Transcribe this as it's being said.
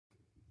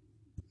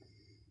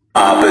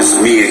It's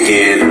me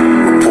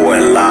again,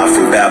 reporting live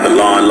from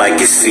Babylon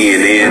like it's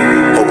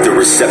CNN. Hope the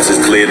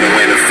reception's clear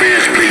when the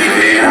fans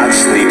bleeding in. I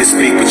just need to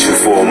speak with you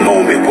for a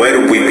moment. Where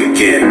do we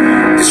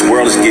begin? This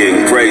world is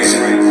getting crazy.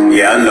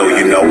 Yeah, I know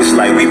you know. It's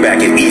like we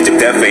back in Egypt.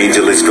 That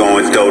angel is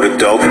going toe to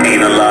toe.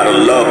 Ain't a lot of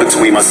love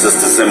between my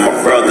sisters and my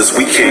brothers.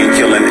 We can't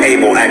kill an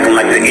Abel, acting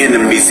like the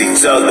enemies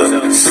each other.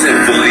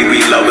 Sinfully, we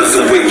lovers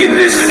of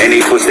wickedness, and he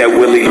puts that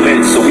Willie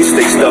Lynch, so we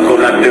stay stuck on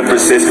our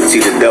differences.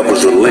 See, the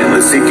devil's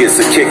relentless. He gets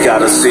a kick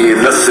out of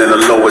seeing us in a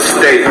lower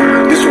state.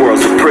 This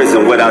world's a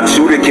prison. Without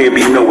you, there can't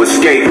be no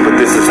escape. But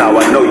this is how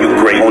I know you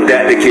great. On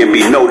that, there can't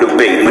be no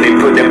debate. When they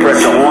put that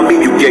pressure on me,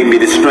 you gave me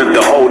the strength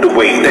to hold the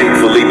weight.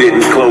 Thankfully,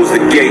 didn't close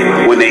the gate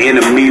when the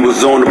enemy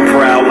was on the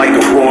prowl like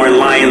a roaring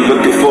lion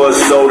looking for a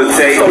soul to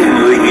take.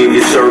 Totally in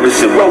your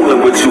service and rolling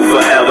with you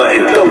forever.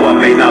 And though I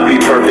may not be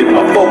perfect,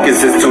 my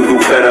focus is to do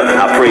better.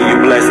 I pray you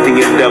bless the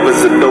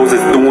endeavors of those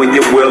that's doing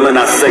your will. And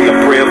I say a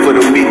prayer for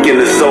the weak and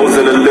the souls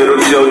of the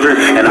little children.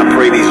 And I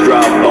pray these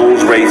dry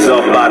bones raise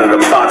up out of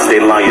the box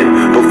they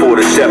lying. Before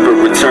the shepherd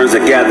returns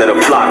to gather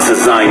the flocks of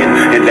Zion.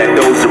 And that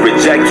those that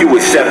reject you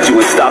accept you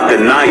and stop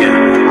denying.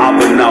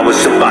 Abba Nawa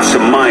Shabbat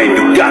Shemayim,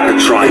 you got to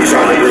try and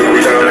try to bring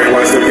me down and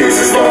watch the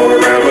pieces fall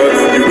forever.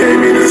 You gave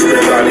me the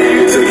strength I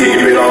needed to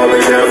keep it all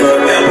together.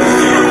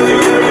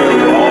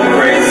 All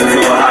praise to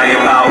a higher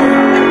power.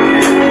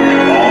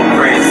 All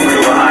praise to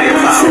a higher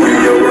power. Shoot me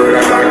your word,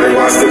 I knocked and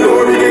watched the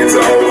door begin to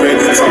open.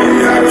 Taught me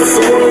how to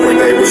soar when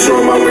they were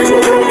sure my wings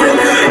were broken.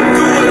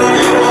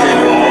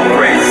 All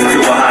praise to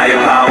a higher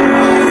power.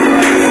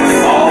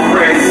 All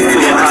praise to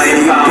a higher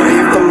power.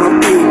 For my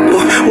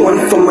people, one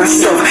for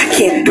myself.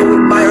 Can't do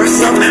it by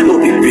ourselves.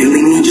 Lord, we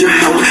really need your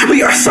help.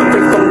 We are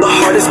suffering from the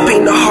hardest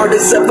pain the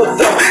hardest ever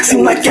felt.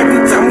 Seem like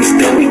every time we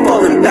stand, we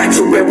falling back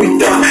to where we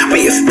fell.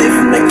 We are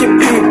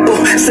stiff-necked people,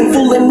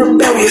 sinful and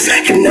rebellious.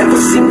 Can never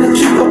seem to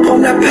keep up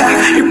on that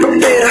path you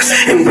prepared us.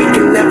 And we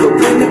can never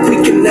win if we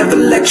can never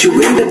let you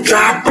in. The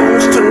dry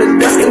bones turn to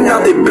dust and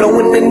now they're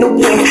blowing in the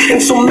wind.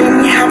 And so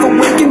many have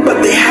awakened, but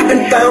they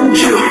haven't found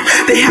you.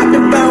 They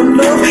haven't found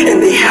love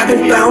and they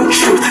haven't found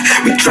truth.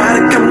 We try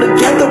to come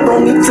together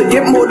only to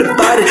get more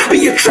divided.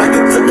 We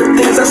attracted to the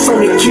things that's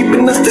only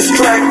keeping us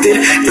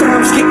distracted.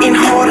 Times getting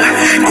harder,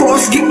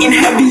 cross getting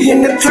heavy,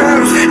 and at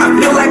times I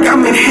feel like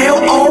I'm in hell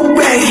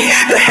already.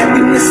 The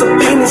heaviness of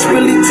pain is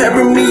really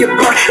tearing me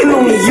apart, and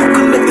only you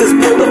can lift this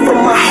boulder from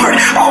my heart.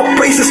 All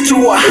praises to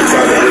our high.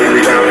 Try to bring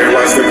me down and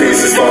watch the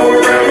pieces fall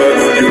forever.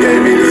 You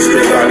gave me the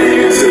strength I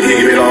needed to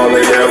keep it all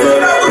together.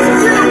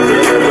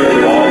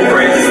 All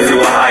praise to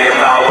a higher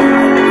power.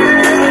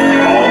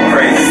 All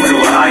praise to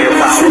a higher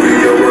power. Shoot me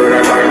your word,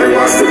 I knocked and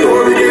watched the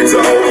door begin to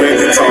open.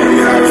 Taught me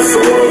how to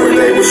soar when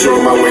they were sure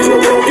my wings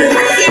were broken.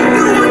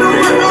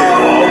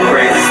 All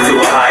praise to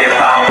a higher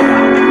power.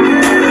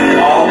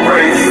 All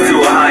praise to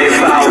a higher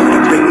power. You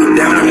break me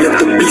down and let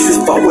the pieces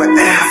fall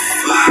wherever.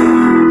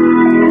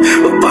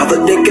 But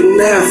Father, they can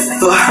never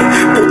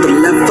pull the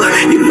lever.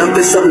 Your love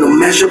is of no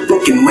measure,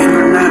 broken wing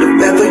or not a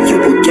feather. You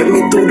will get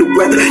me through the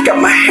weather. Got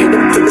my head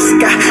up to the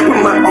sky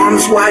with my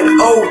arms wide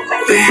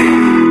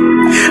open.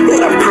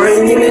 Lord, I'm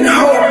praying and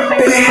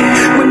hoping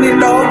when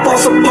it all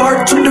falls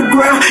apart to the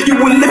ground, you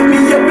will lift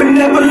me up and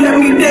never let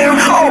me down.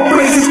 All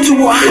praises to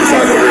a higher.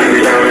 Try to bring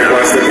me down and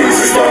watch the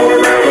pieces fall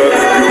forever.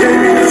 You gave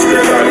me the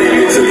strength I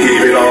needed to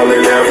keep it all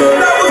together.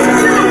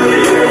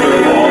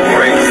 All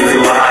praise to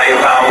a higher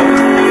power.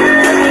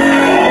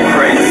 All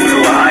praise to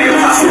a higher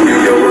power. Shoot me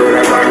your word,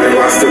 I knocked and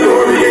watched the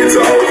door begin to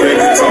open.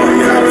 Taught me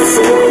how to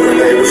soar when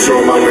they were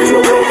sure my wings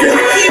were broken.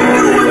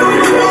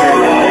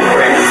 All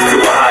praise to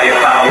a higher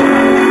power.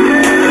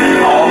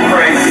 All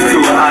praise to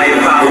a higher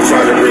power.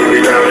 Try to bring me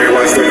down and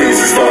watch the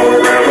pieces fall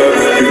forever.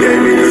 You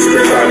gave me the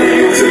strength I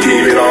needed to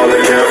keep it all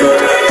together.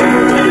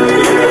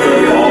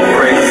 All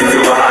praise to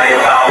a higher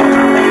power.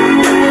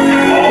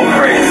 All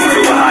praise to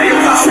a higher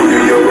power. Shoot me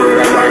your word,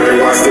 I knocked and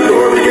watched the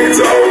door begin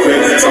to open.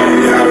 Taught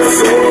me how to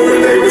soar when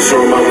they were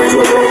sure my wings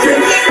were broken.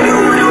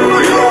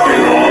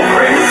 All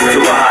praise to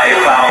a higher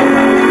power.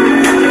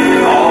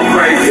 All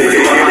praise to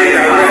a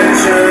higher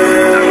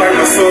power. Like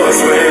my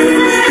source wind,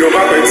 you're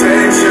my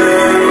protection,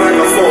 like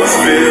a force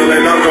field,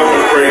 and I'm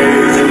gonna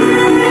praise you.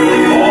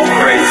 All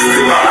praise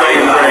to a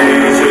higher power.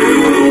 Praise you.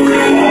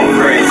 All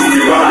praise to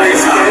You a higher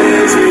always power.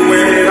 catch me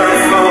when I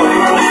fall.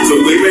 So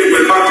even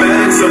with my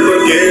back's up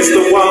against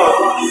the wall,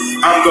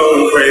 I'm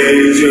gonna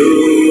praise you.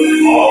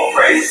 All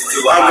praise to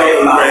a I'm higher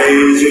gonna power.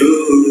 praise you.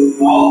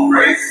 All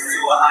praise to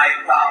a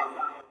higher power.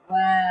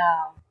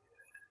 Wow.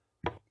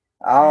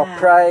 All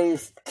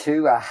praise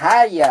to a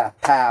higher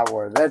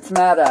power. That's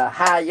not a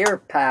higher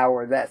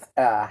power. That's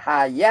a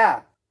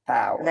higher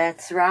power.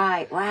 That's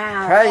right.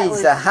 Wow.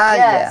 Praise the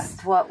higher.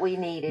 Just what we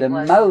needed. The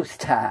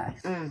Most High.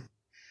 Mm.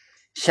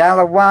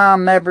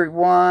 Shalom,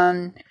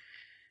 everyone.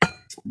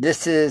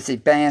 This is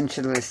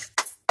Evangelist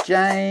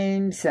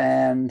James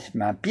and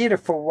my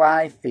beautiful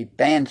wife,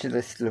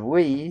 Evangelist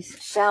Louise.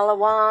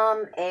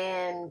 Shalom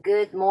and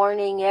good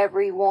morning,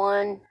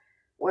 everyone.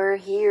 We're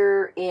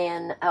here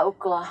in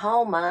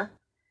Oklahoma,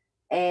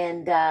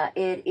 and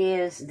it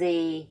is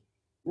the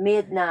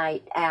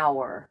midnight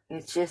hour.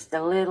 It's just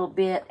a little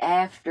bit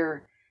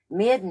after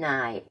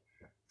midnight.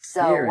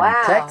 So Here wow. in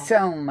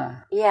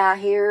Texoma. Yeah,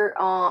 here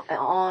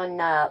on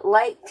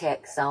Lake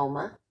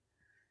Texoma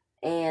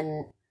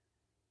in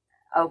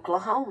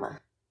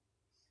Oklahoma.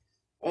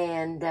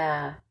 And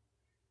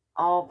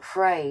all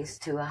praise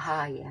to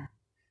Ahia.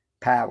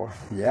 Power.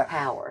 Yep.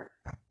 Power.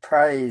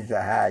 Praise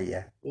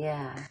Ahia.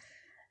 Yeah.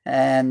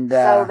 And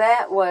so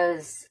that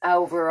was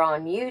over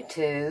on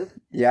YouTube.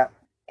 Yep.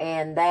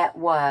 And that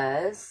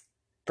was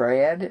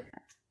Fred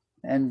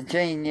and the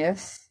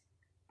Genius.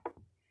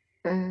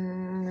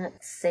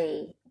 Let's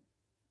see.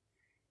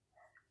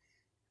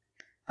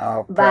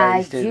 All by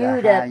praise to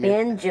Judah Ahia.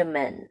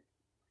 Benjamin,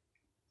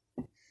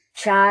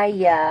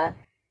 Chaya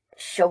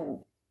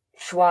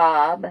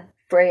Schwab,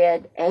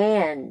 Fred,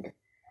 and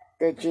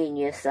the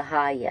Genius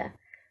Ahia.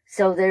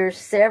 So there's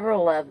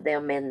several of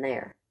them in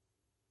there.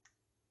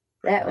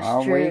 That was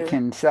all true. we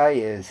can say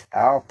is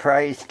all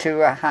praise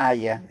to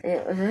Ahia.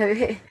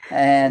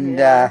 And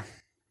yeah.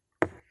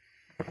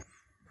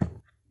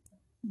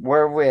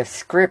 We're with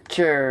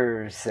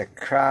Scriptures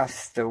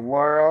Across the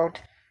World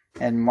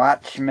and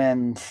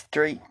Watchman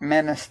Street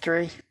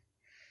Ministry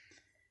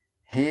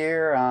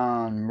here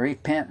on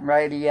Repent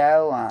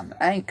Radio, on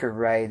Anchor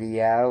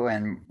Radio,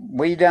 and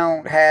we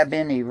don't have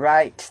any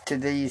rights to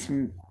this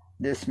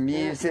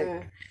music.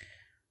 Mm-hmm.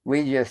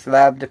 We just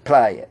love to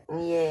play it.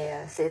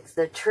 Yes, it's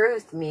the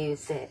truth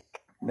music.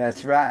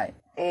 That's right.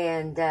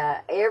 And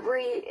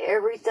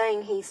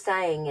everything he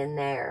sang in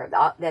there,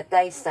 that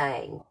they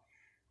sang,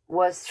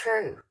 was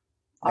true.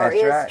 Or That's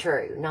is right.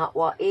 true, not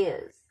what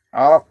is.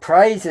 All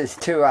praises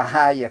to a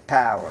higher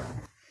power.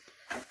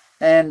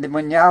 And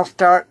when y'all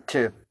start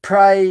to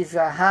praise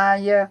a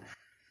higher,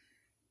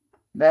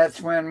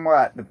 that's when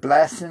what? The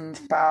blessings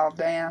fall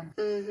down?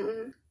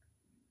 Mm-hmm.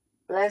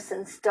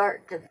 Blessings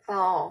start to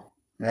fall.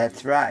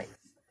 That's right.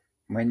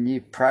 When you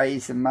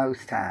praise the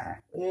Most High.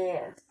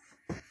 Yes.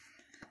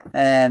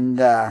 And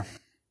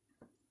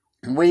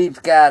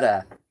we've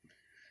got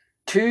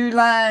 2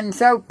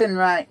 lines open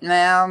right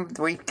now.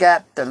 We've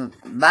got the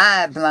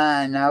live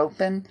line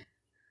open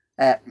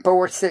at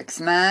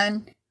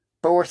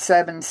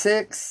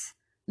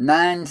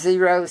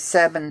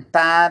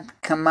 469-476-9075.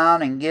 Come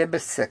on and give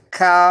us a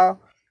call,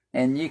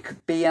 and you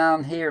could be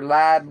on here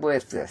live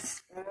with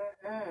us.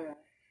 Mm-hmm.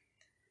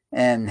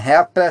 And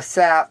help us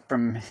out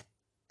for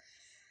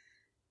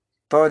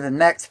the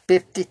next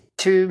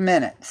 52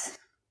 minutes.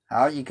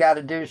 All you got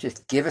to do is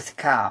just give us a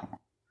call.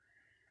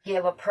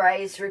 Give a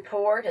praise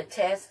report, a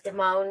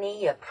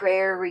testimony, a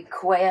prayer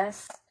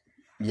request.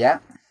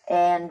 Yeah.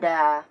 And,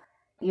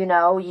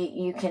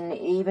 you can,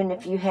 even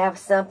if you have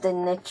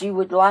something that you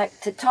would like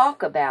to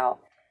talk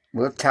about.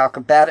 We'll talk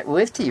about it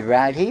with you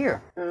right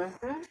here.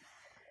 Mm-hmm.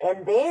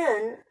 And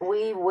then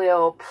we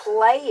will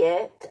play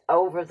it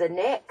over the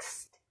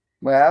next.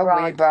 Well,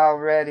 we've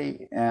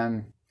already,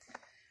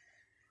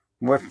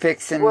 we're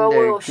fixing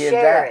we'll to give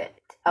share that. It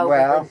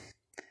over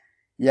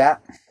yeah.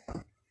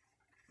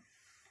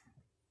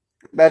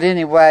 But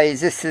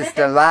anyways, this is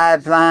the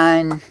live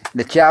line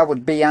that y'all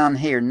would be on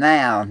here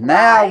now.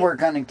 Now we're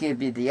going to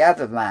give you the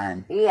other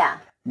line. Yeah.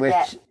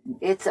 Which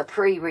it's a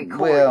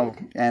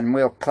pre-recorded.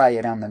 We'll play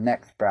it on the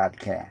next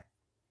broadcast.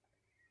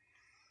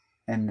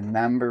 And the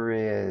number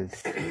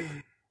is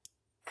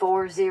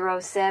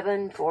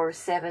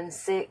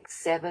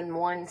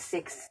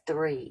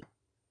 407-476-7163.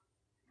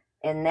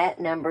 And that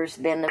number's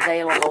been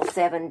available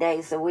 7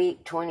 days a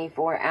week,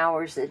 24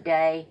 hours a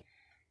day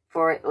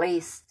for at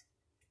least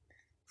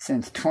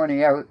since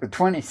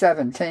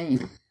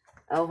 2017.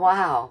 Oh,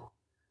 wow.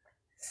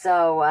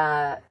 So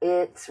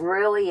it's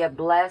really a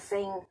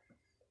blessing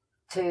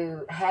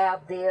to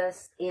have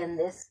this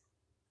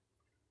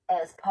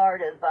as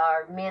part of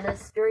our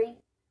ministry.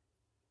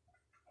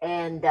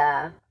 And,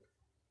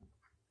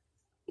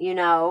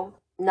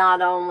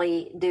 not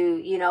only do,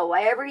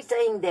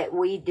 everything that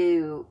we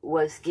do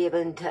was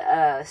given to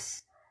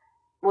us,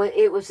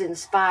 it was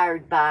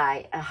inspired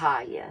by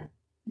Ahia.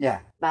 Yeah.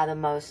 By the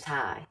Most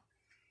High.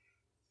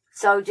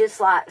 So just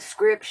like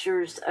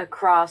Scriptures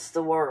Across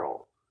the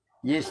World.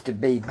 Used to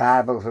be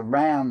Bibles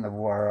around the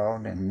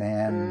world, and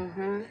then...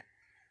 Mm-hmm.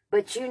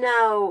 But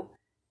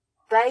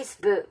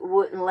Facebook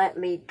wouldn't let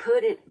me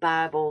put it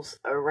Bibles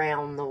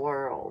around the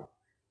world.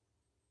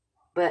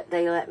 But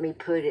they let me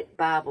put it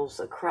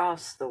Bibles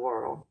across the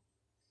world.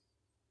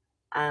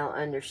 I don't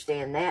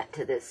understand that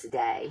to this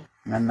day.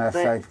 Unless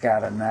they've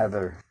got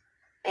another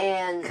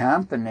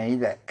company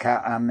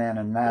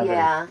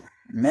another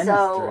ministry.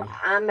 So,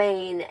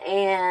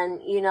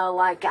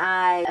 like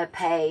a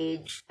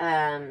page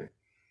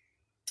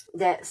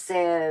that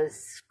says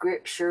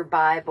Scripture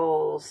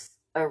Bibles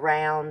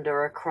around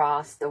or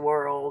across the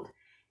world.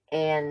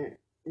 And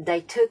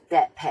they took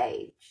that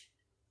page,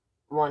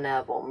 one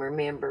of them,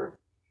 remember?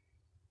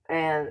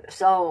 And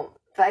so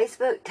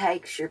Facebook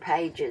takes your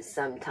pages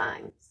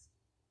sometimes.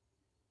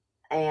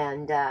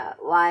 And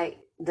like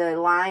the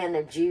Lion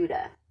of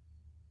Judah,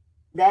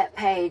 that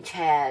page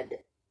had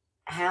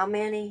how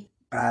many?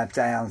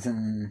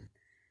 5,000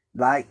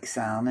 likes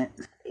on it.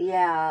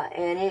 Yeah,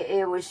 and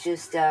it was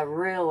just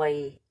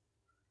really,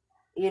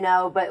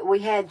 but we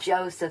had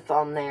Joseph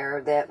on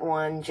there, that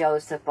one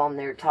Joseph on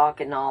there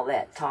talking all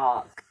that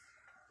talk,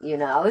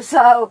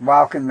 so.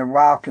 Walking the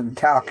walk and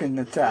talking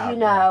the talk.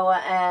 And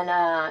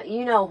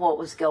what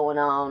was going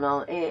on,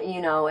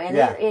 and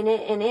Yeah.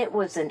 it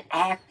was an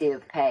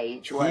active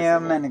page, wasn't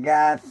Him it? and a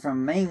guy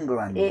from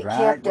England, It right?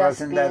 kept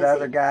us Wasn't that busy.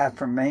 other guy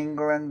from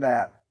England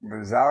that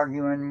was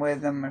arguing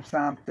with him or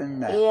something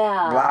that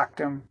Yeah. blocked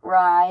him?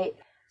 Right.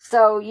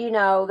 So,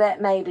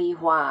 that may be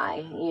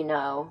why,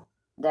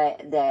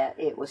 that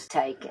it was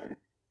taken.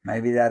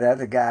 Maybe that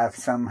other guy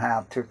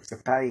somehow took the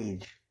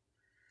page.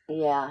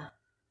 Yeah.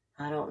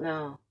 I don't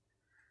know.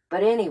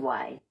 But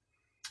anyway,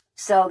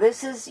 so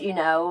this is,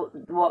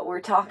 what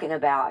we're talking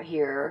about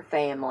here,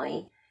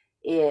 family.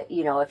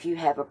 If you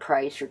have a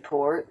praise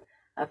report,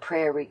 a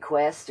prayer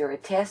request, or a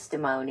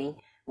testimony,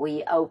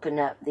 we open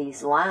up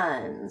these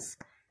lines.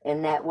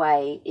 And that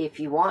way, if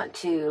you want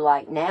to,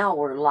 like now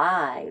we're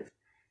live,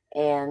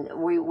 and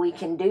we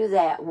can do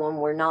that when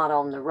we're not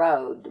on the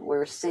road.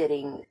 We're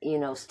sitting,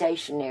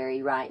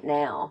 stationary right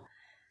now.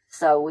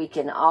 So we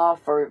can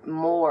offer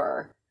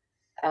more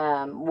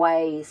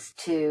ways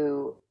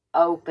to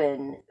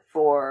open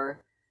for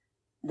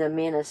the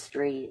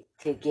ministry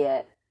to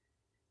get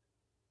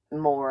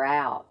more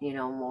out,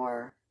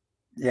 more.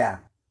 Yeah.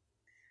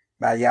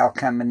 By y'all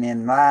coming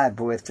in live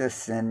with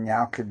us, and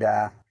y'all could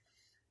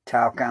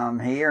talk on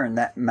here, and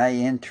that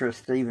may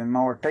interest even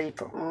more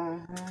people.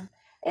 Mm-hmm.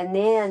 And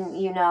then,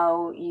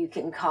 you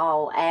can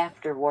call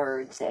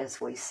afterwards, as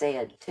we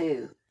said,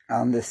 too.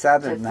 On this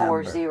other to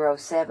number.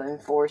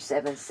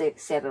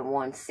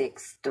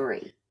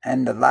 407-476-7163.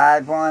 And the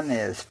live one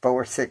is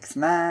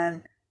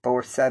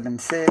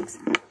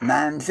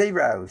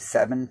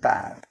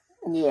 469-476-9075.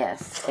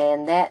 Yes,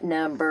 and that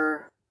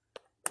number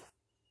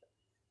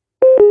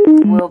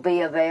will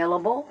be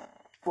available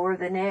for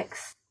the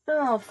next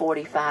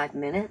 45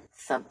 minutes,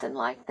 something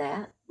like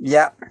that.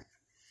 Yep.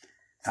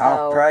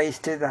 All So, praise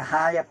to the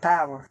higher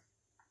power.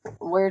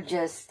 We're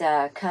just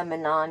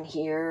coming on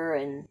here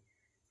and,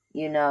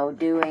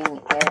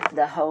 doing as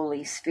the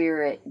Holy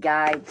Spirit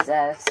guides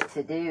us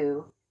to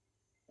do.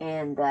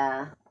 And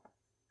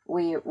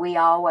we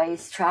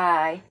always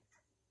try,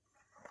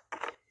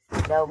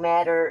 no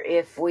matter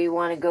if we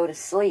want to go to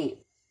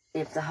sleep,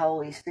 if the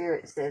Holy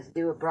Spirit says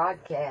do a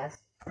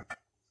broadcast,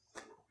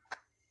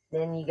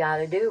 then you got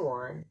to do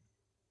one.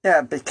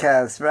 Yeah,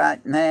 because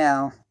right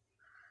now,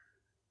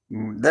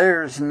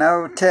 there's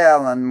no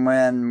telling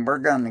when we're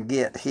going to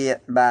get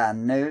hit by a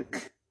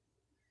nuke,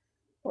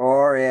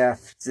 or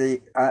if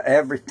the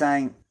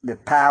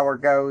power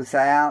goes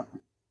out.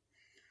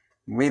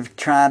 We've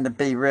tried to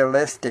be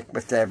realistic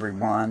with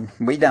everyone.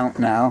 We don't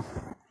know.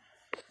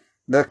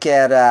 Look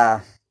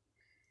at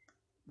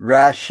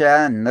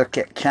Russia, and look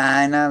at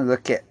China,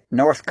 look at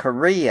North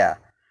Korea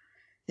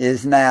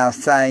is now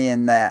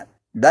saying that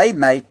they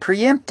may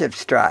preemptive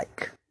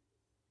strike.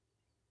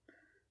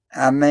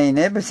 I mean,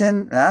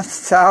 I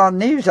saw a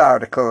news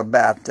article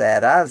about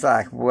that. I was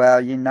like, well,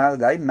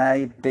 they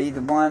may be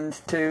the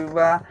ones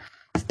to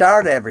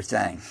start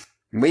everything.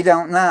 We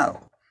don't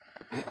know.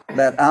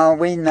 But all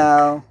we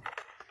know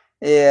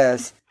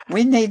is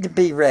we need to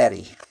be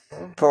ready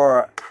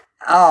for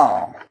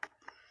all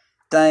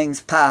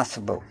things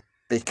possible,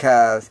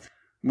 because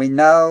we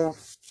know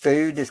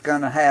food is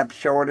going to have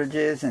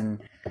shortages. And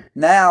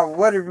now,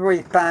 what did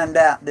we find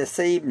out this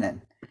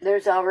evening?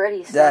 There's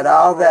already some that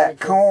all that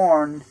shortages.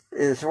 corn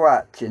is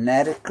what?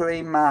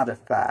 Genetically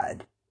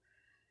modified.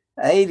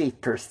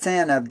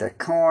 80% of the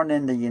corn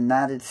in the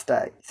United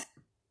States.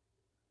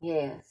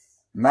 Yes.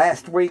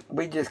 Last week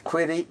we just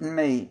quit eating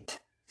meat.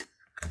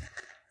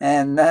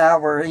 And now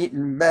we're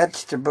eating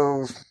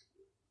vegetables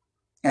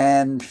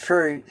and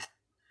fruit.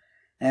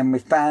 And we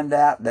find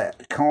out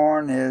that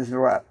corn is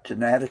what?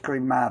 Genetically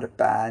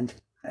modified.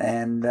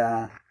 And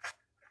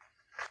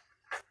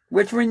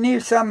which we knew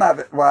some of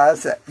it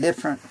was, that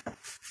different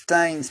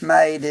things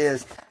made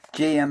is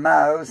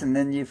GMOs, and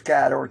then you've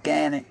got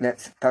organic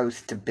that's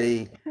supposed to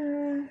be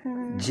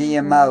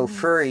GMO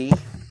free.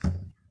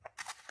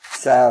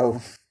 So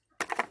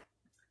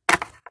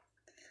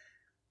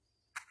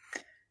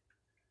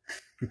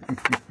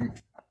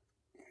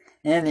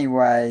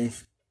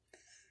anyways,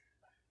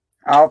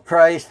 all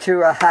praise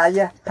to a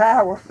higher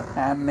power.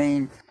 I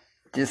mean,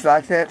 just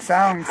like that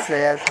song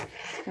says.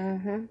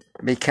 Mm-hmm.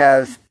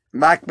 Because,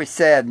 like we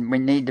said, we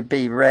need to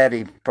be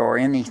ready for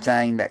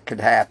anything that could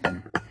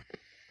happen.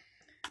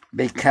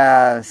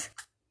 Because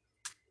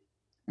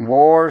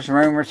wars,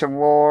 rumors of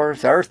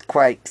wars,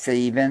 earthquakes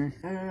even.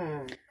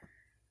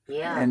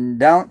 Yeah. And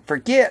don't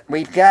forget,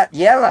 we've got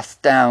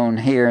Yellowstone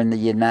here in the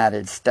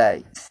United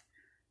States.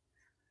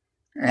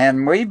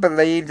 And we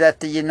believe that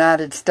the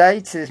United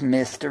States is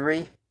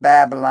Mystery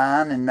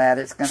Babylon, and that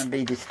it's going to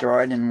be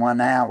destroyed in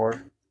 1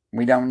 hour.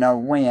 We don't know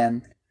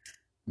when.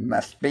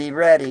 Must be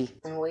ready.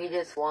 And we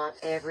just want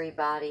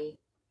everybody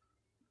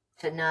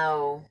to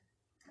know,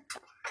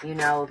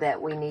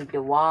 that we need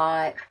to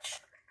watch,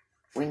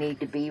 we need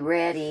to be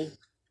ready,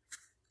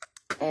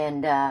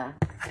 And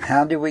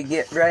how do we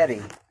get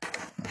ready?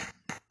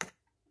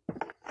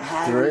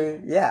 how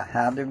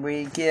How do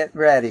we get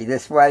ready?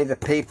 This way the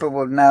people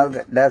will know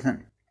that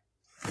doesn't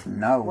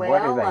know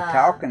what are they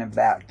talking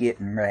about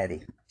getting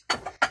ready.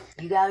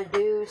 you got to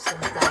do some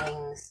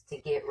things to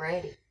get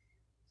ready.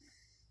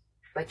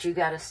 But you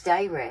got to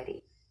stay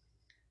ready.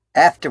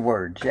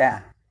 Afterwards,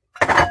 yeah.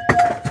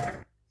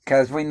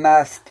 Because we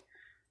must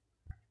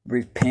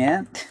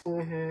repent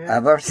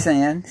of our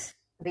sins.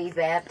 Be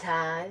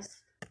baptized.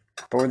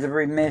 For the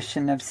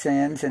remission of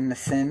sins and the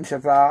sins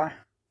of our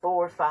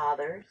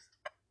forefathers.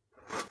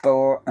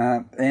 For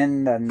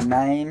in the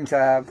names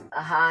of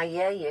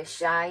Ahia,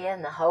 Yeshaya,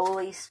 and the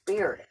Holy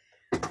Spirit.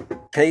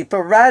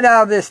 People, write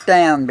all this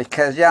down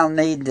because y'all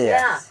need this.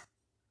 Yeah.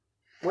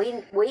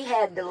 We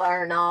had to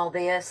learn all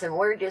this, and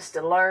we're just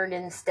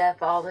learning stuff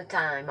all the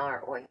time,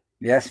 aren't we?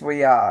 Yes,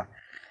 we are.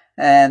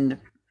 And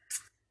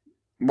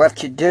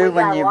what you do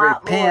when you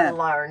repent, we got a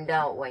lot more to learn,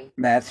 don't we?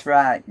 That's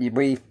right.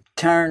 We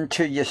turn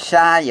to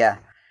Yeshaya.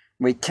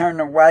 We turn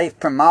away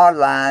from our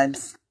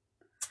lives,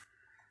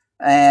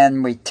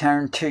 and we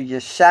turn to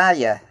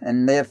Yeshaya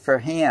and live for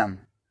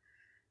Him.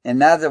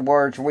 In other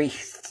words, we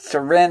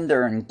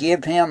surrender and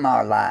give Him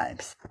our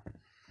lives.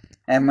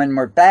 And when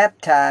we're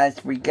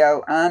baptized, we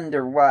go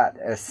under what?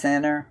 A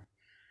sinner.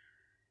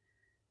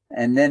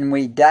 And then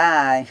we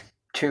die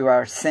to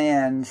our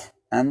sins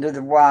under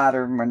the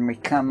water. When we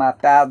come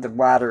up out of the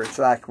water, it's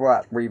like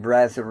what? We've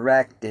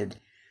resurrected.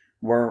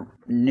 We're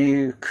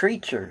new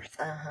creatures.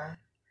 Uh-huh.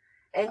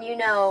 And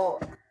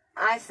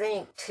I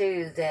think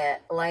too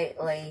that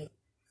lately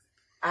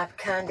I've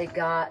kind of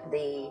got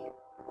the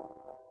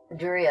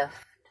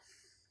drift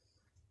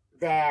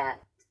that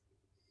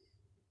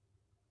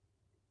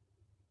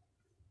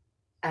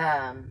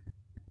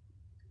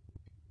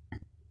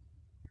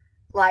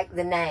like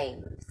the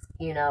names,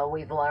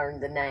 we've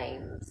learned the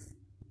names.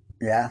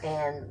 Yeah.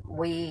 And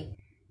we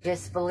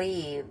just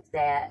believe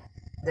that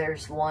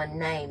there's one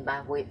name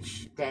by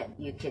which that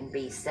you can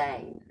be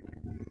saved.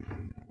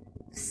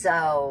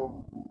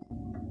 So,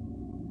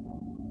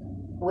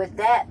 with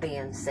that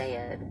being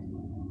said,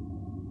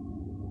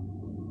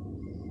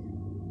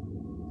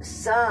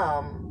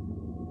 some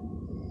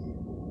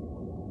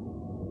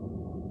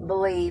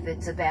believe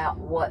it's about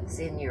what's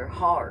in your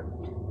heart,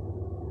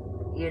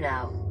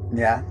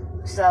 Yeah.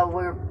 So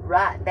we're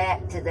right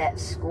back to that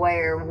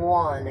square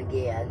one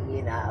again,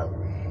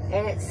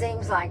 And it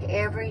seems like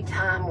every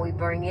time we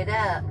bring it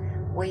up,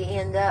 we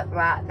end up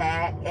right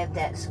back at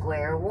that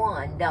square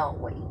one, don't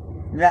we?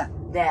 Yeah.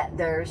 That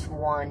there's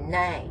one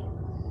name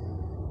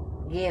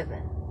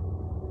given.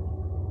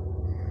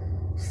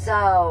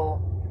 So,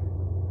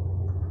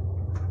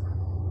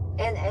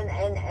 and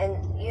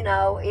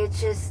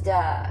it's just,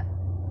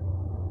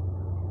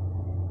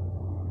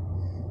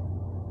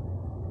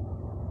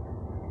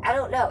 I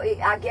don't know.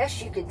 I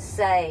guess you could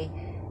say,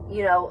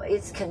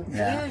 it's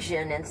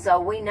confusion. Yeah. And so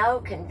we know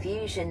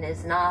confusion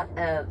is not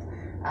of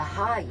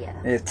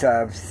Ahia. It's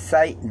of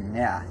Satan,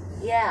 yeah.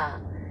 Yeah.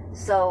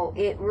 So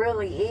it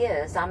really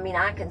is. I mean,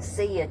 I can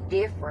see a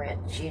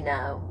difference,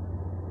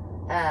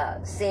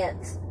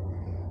 since,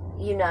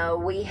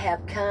 we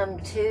have come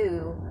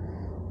to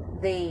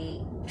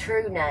the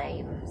true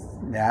names.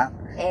 Yeah.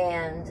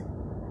 And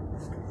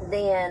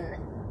then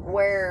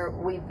where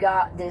we've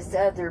got this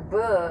other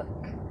book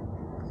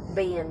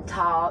being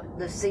taught,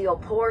 the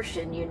sealed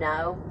portion,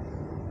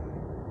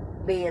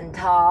 being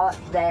taught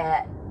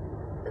that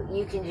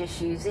you can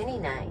just use any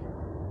name.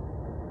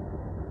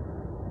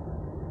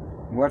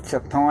 What's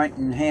the point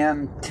in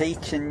him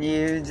teaching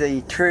you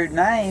the true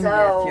name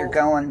if you're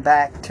going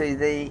back to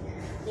the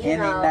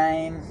any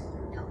name?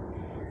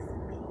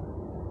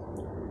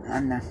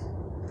 I know.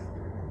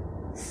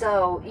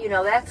 So,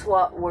 that's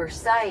what we're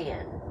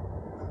saying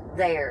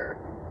there.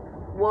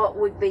 What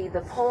would be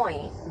the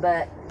point?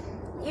 But,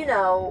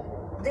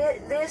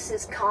 this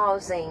is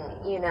causing,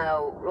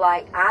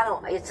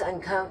 it's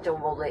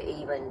uncomfortable to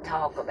even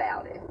talk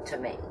about it to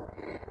me.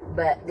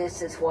 But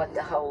this is what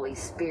the Holy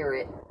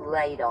Spirit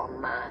laid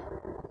on my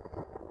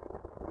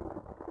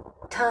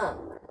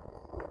tongue.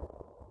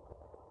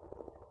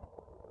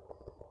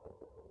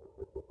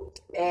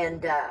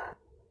 And I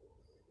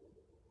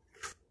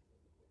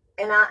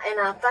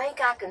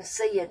think I can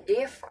see a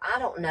difference. I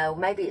don't know.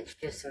 Maybe it's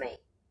just me.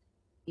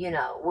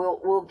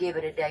 We'll give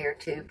it a day or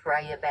two,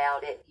 pray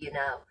about it,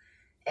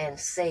 and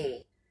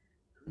see.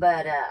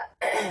 But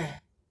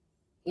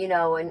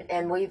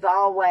and we've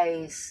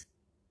always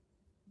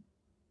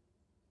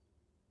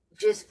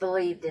just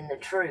believed in the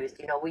truth.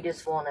 We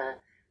just want to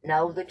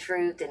know the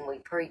truth, and we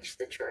preach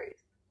the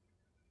truth.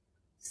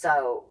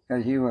 So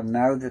you will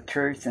know the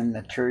truth, and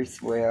the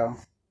truth will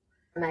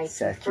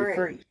set you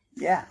free.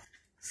 Yeah.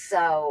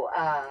 So,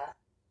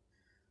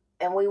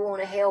 and we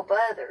want to help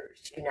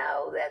others,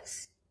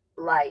 that's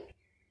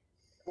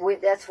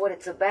that's what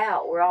it's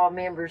about. We're all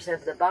members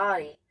of the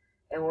body,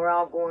 and we're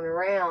all going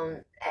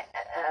around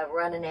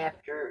running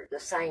after the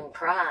same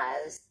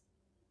prize,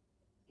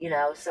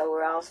 so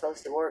we're all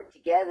supposed to work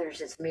together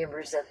as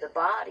members of the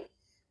body.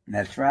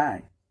 That's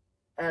right.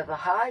 Of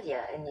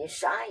Ahia and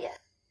Yeshaya.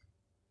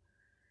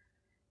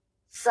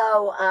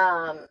 So,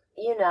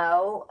 you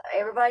know,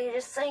 everybody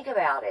just think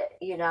about it.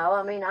 You know,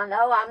 I mean, I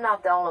know I'm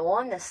not the only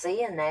one that's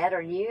seeing that.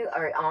 Are you?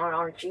 Or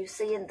aren't you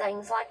seeing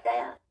things like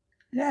that?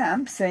 Yeah,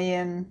 I'm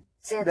seeing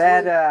Since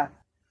that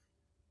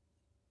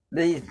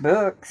these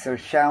books are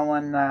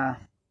showing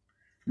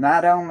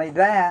not only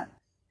that,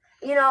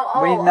 you know,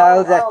 we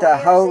know that the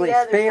here's Holy the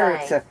other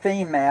Spirit's thing. a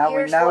female.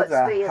 Here's we know what's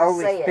the being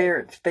Holy said.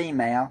 Spirit's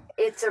female.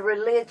 It's a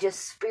religious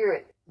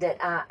spirit that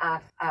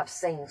I've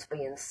seen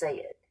being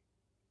said.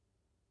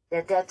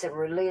 That's a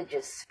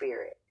religious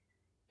spirit.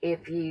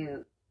 If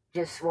you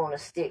just want to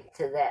stick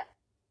to that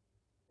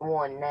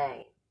one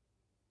name,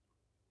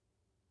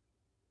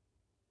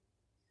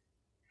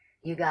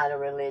 you got a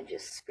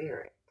religious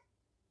spirit.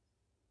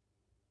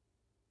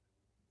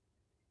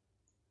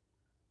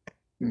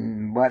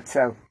 What's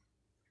so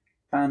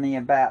funny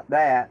about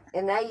that?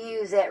 And they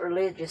use that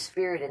religious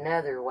spirit in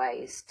other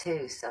ways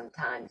too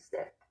sometimes.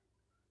 That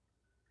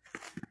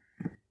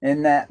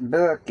In that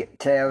book, it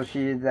tells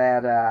you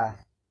that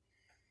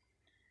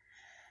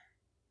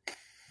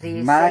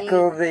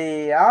Michael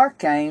the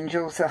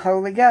Archangel's the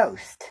Holy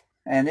Ghost.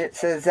 And it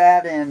says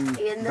that in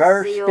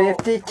verse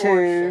 52,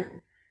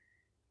 portion.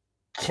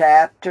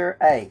 chapter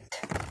 8.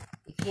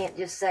 You can't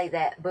just say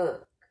that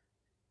book.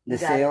 The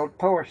sealed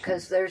portion.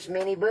 Because there's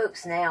many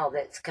books now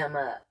that's come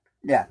up.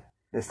 Yeah.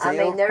 The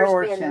sealed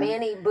portion. There's been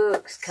many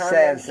books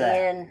coming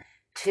in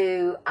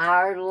to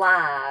our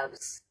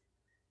lives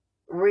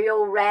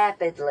real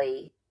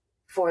rapidly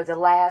for the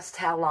last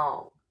how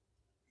long?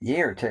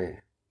 Year or two.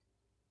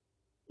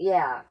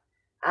 Yeah.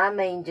 I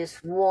mean,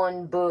 just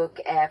one book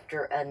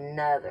after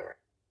another.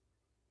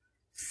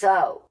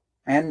 So.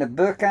 And the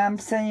book I'm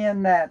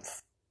seeing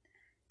that's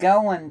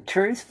going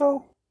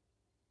truthful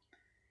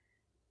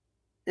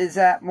is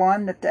that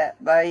one that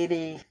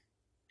lady...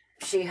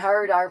 She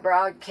heard our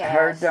broadcast.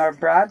 Heard our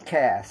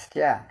broadcast,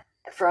 yeah.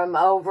 From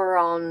over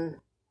on...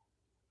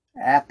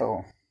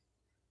 Apple.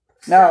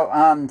 No,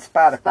 on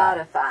Spotify.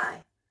 Spotify.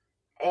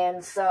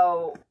 And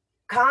so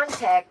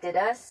contacted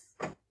us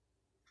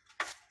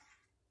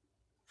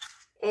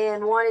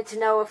and wanted to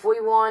know if we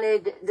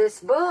wanted this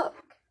book,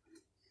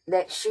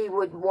 that she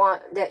would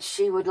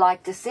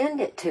like to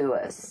send it to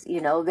us.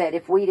 You know, that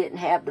if we didn't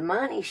have the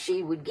money,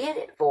 she would get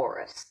it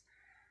for us.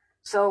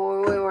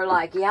 So we were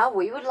like, yeah,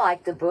 we would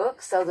like the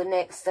book. So the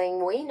next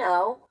thing we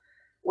know,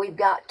 we've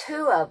got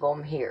 2 of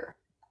them here.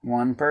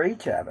 One for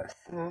each of us.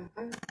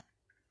 Mm-hmm.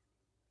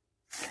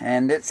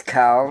 And it's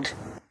called...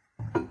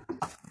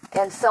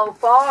 And so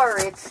far,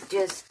 it's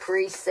just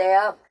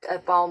precept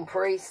upon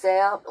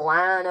precept,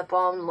 line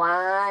upon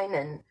line,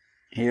 and...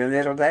 Here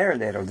little, there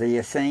little. The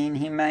Essene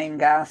Humane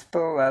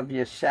Gospel of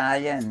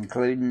Yeshua,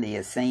 including the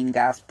Essene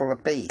Gospel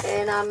of Peace.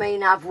 And I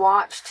mean, I've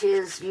watched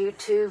his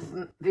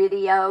YouTube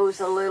videos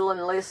a little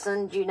and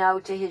listened, you know,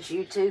 to his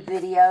YouTube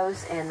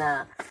videos,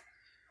 and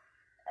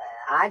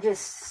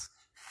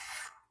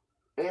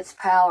it's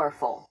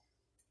powerful.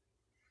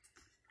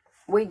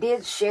 We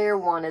did share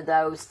one of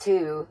those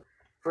too.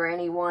 For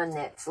anyone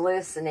that's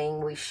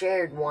listening, we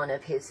shared one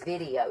of his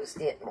videos,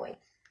 didn't we?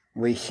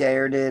 We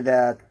shared it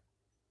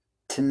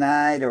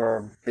tonight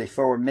or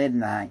before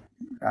midnight.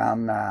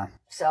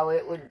 So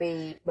it would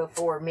be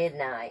before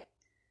midnight.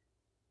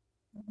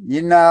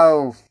 You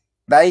know,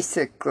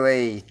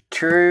 basically,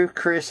 true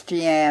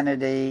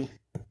Christianity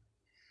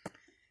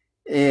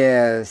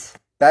is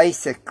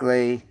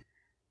basically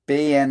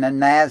being a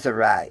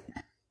Nazarite.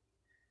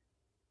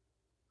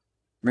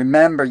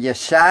 Remember,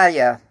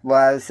 Yeshua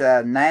was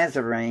a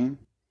Nazarene,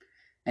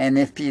 and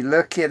if you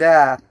look it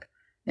up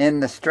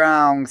in the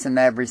Strongs and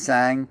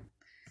everything,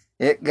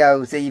 it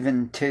goes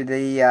even to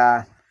the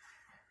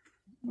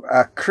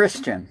a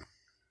Christian.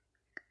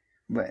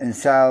 And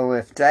so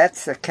if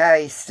that's the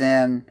case,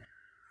 then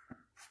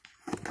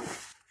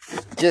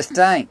just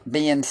think,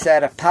 being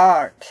set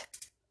apart,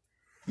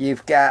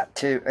 you've got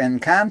to, and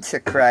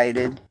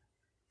consecrated,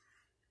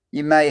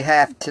 you may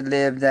have to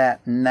live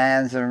that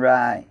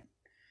Nazarite.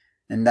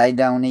 And they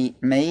don't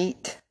eat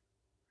meat.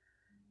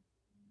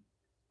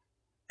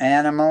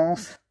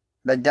 Animals,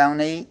 they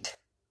don't eat.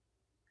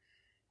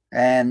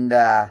 And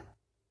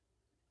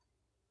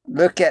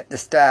look at the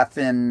stuff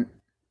in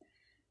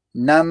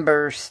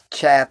Numbers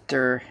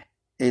chapter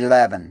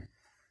 11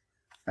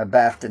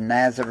 about the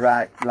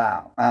Nazarite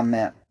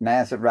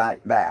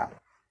Nazarite vow.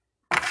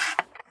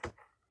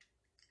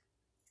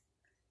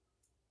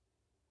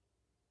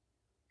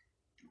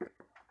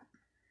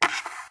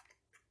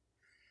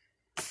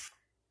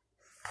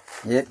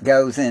 It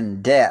goes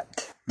in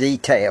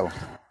detail.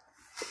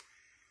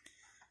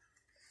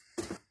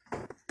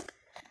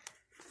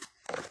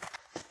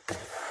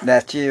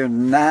 That you're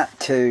not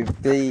to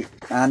be...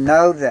 I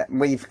know that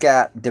we've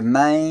got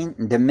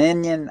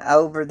dominion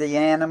over the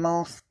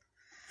animals,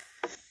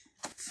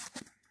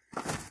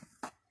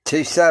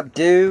 to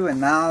subdue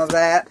and all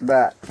that,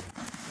 but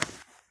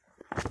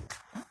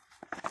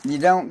you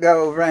don't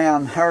go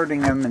around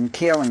hurting them and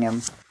killing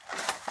them.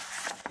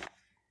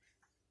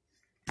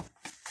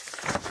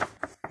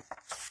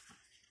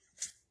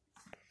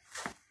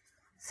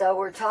 So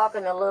we're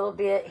talking a little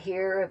bit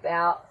here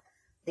about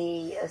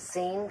the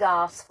Essene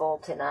Gospel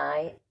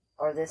tonight,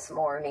 or this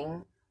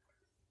morning,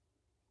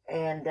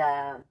 and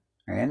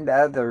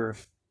other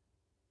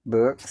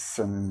books,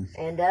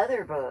 and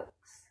other books.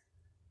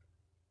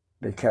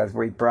 Because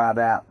we brought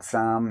out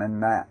some in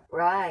that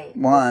right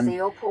one. The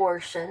sealed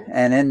portion.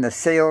 And in the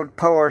sealed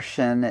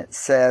portion, it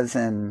says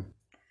in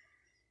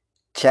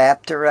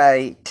chapter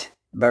 8,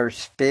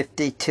 verse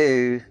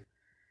 52,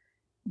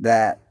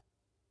 that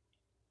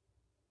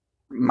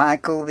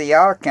Michael the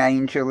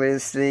Archangel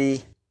is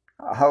the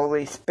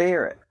Holy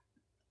Spirit,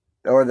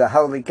 or the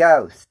Holy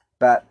Ghost.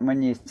 But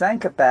when you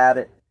think about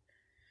it,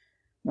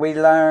 we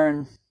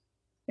learn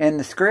in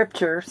the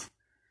Scriptures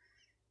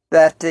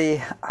that the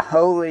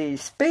Holy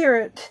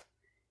Spirit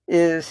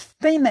is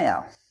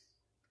female.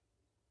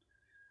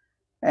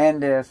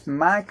 And if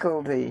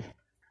Michael the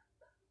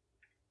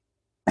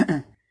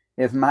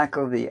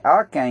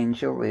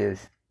Archangel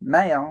is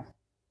male,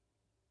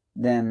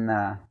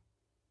 then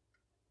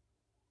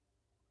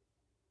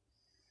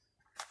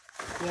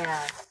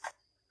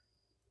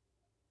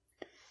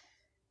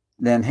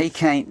then he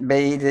can't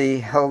be the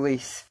Holy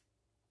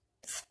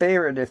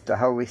Spirit if the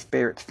Holy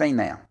Spirit's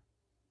female.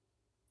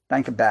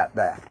 Think about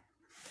that.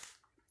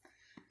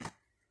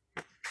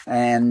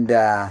 And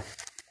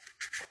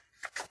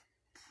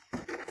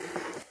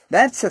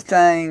that's the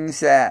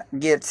things that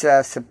gets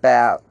us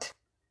about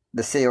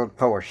the sealed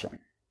portion.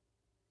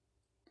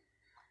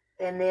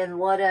 And then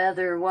what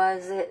other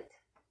was it?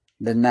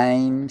 The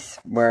names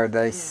where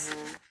they...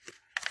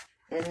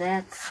 And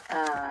that's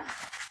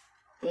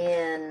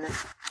in...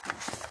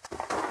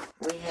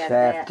 We have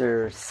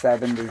chapter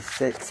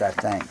 76, I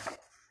think.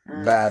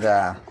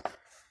 But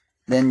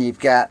then you've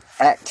got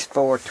Acts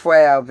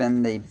 4:12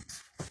 in the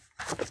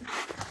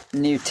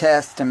New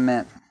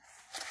Testament,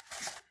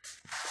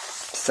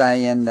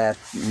 saying that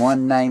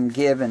one name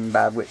given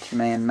by which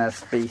man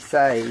must be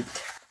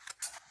saved.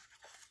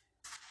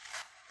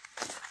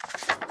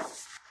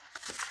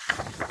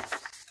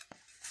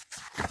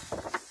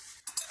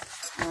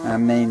 I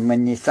mean,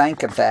 when you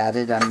think about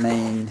it, I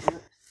mean,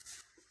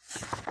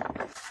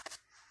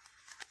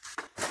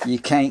 you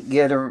can't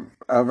get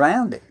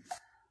around it.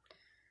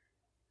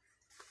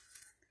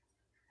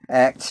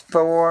 Acts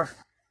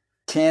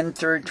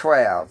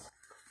 4:10-12.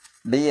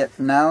 Be it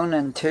known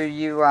unto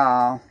you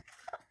all,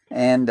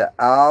 and to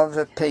all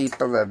the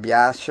people of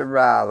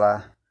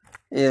Yasharallah,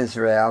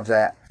 Israel,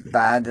 that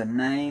by the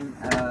name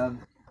of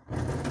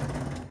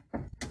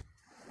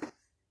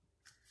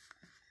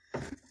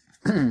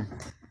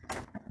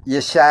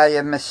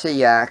Yeshua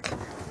Mashiach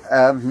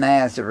of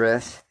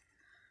Nazareth,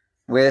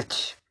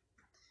 which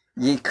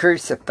ye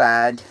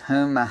crucified,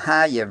 whom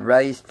Ahiah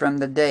raised from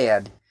the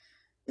dead,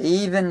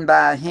 even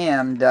by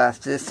him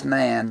doth this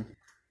man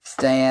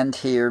stand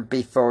here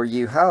before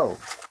you whole.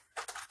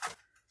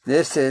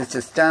 This is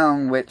the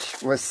stone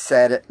which was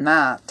set at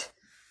naught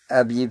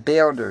of you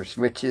builders,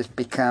 which is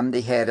become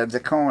the head of the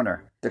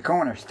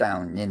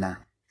cornerstone, you know.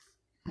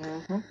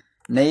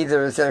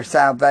 Neither is there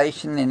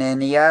salvation in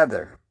any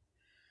other,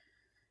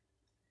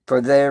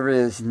 for there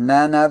is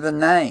none other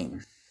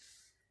name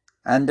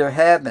under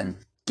heaven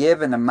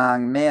given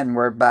among men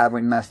whereby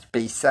we must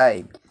be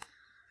saved.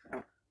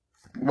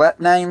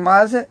 What name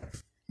was it?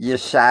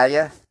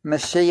 Yeshua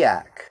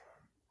Mashiach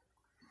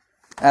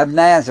of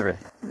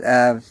Nazareth,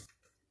 of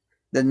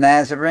the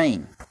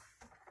Nazarene.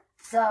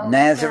 So,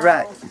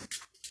 Nazarite.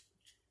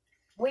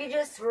 We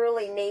just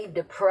really need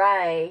to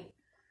pray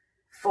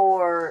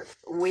for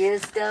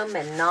wisdom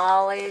and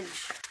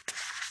knowledge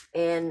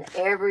and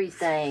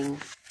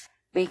everything,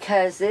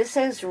 because this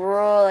has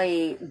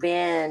really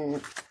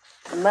been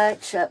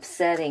much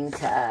upsetting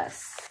to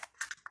us,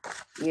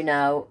 you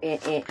know,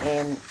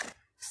 and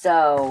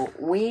so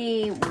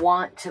we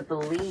want to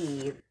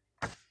believe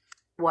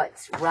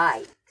what's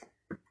right.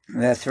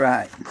 That's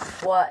right.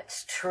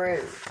 What's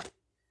true.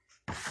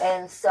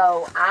 And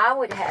so I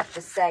would have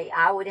to say,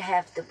 I would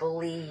have to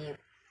believe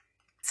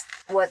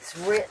what's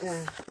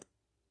written,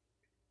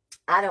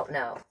 I don't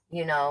know,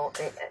 you know,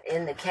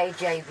 in the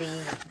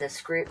KJV, the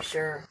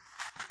scripture,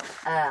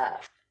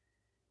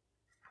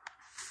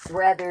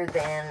 rather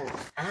than,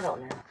 I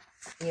don't know,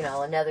 you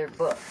know, another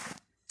book.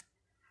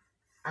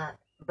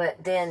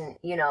 But then,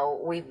 you know,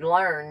 we've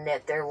learned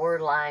that there were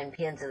lying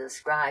pens of the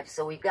scribes,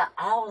 so we've got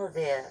all of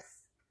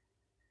this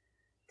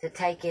to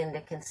take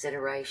into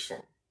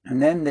consideration.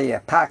 And then the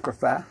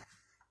Apocrypha.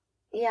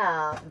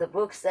 Yeah, the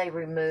books they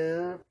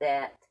removed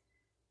that,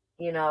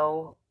 you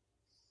know,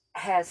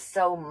 has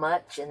so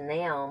much in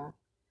them,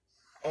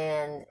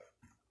 and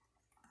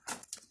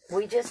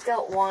we just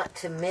don't want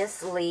to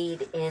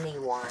mislead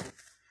anyone,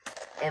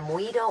 and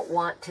we don't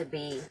want to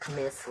be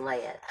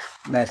misled.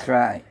 That's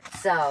right.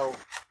 So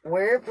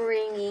we're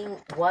bringing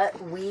what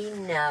we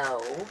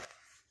know,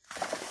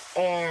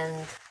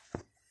 and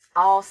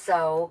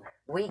also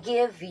we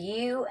give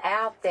you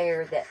out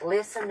there that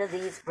listen to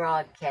these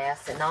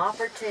broadcasts an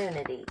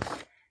opportunity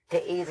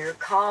to either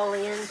call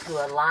in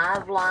to a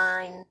live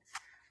line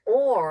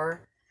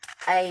or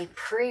a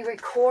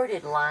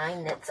pre-recorded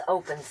line that's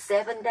open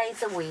 7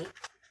 days a week,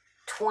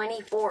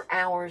 24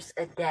 hours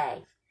a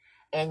day.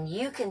 and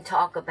you can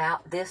talk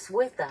about this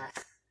with us.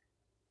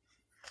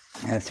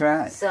 That's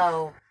right.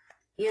 So,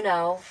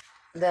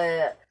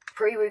 the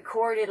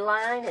pre-recorded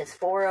line is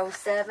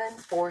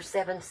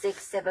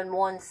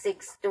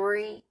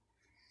 407-476-7163.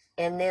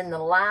 And then the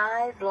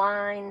live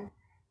line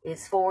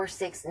is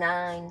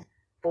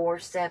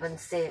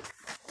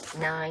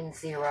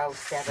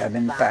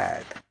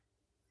 469-476-9075.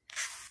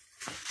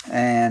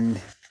 And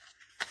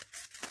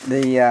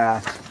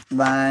the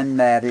line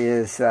that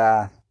is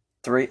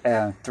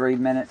 3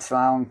 minutes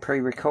long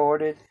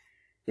pre-recorded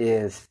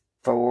is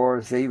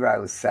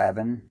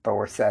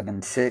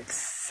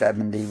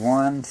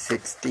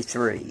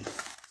 407-476-7163.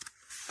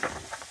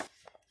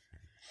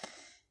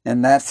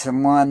 And that's the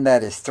one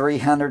that is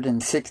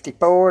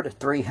 364 to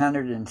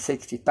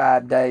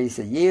 365 days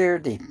a year,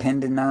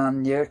 depending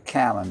on your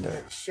calendar.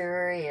 It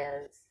sure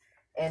is.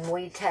 And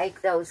we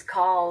take those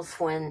calls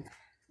when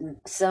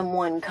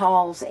someone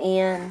calls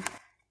in,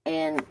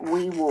 and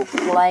we will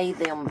play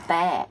them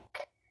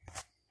back,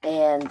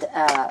 and,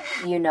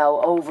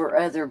 over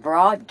other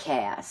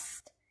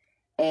broadcasts.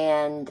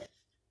 And,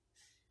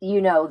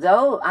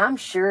 though I'm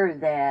sure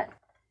that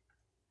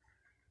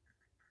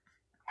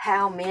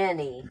how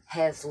many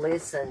has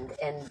listened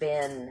and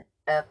been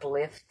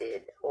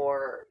uplifted,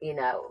 or,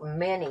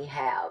 many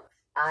have.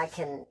 I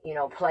can,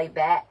 play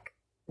back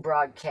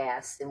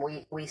broadcasts, and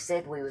we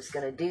said we was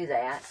going to do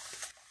that.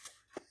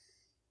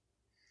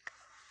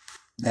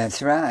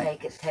 That's right.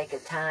 Take a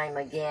time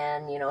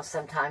again,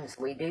 sometimes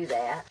we do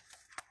that,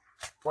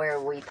 where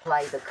we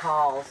play the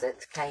calls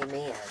that came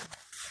in.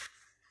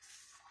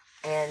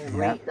 And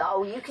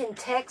you can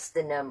text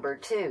the number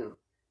too.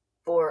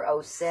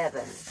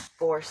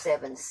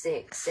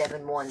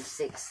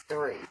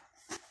 407-476-7163.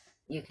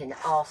 You can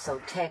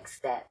also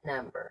text that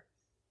number.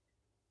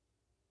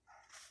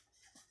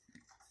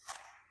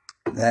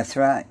 That's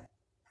right.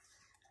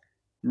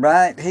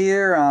 Right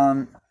here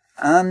on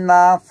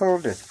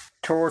Unlawful to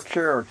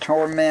Torture or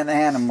Torment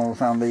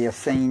Animals on the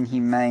Essene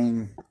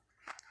Humane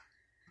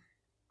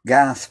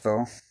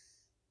Gospel,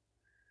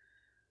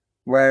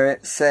 where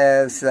it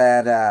says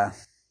that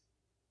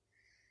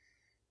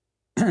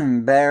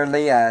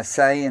verily I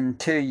say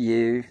unto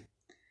you,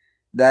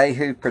 they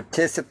who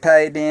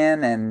participate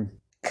in and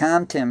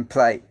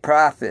contemplate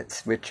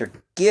profits which are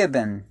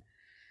given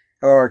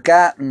or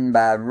gotten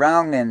by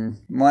wronging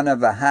one of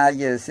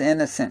Ahiah's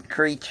innocent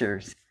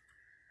creatures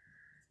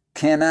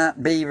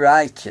cannot be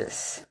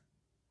righteous.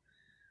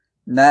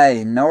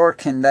 Nay, nor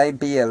can they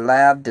be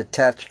allowed to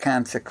touch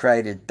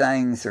consecrated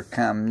things or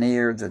come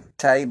near the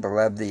table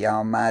of the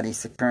Almighty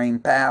Supreme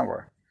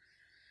Power.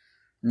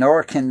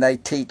 Nor can they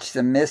teach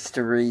the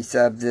mysteries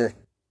of the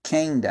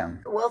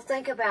kingdom. Well,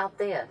 think about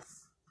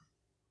this.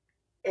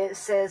 It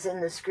says in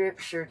the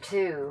scripture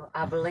too,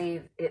 I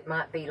believe it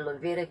might be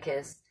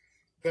Leviticus,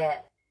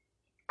 that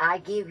I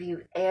give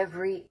you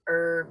every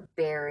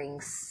herb-bearing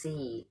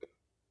seed.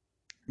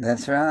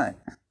 That's right.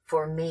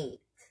 For meat.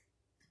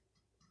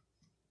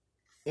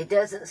 It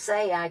doesn't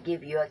say I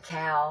give you a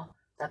cow,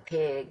 a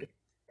pig,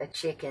 a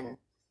chicken.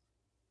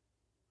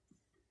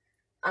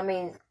 I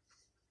mean,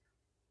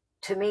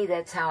 to me,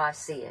 that's how I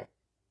see it.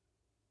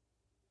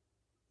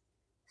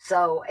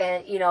 So,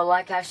 and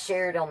like I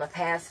shared on the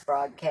past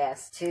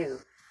broadcast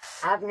too,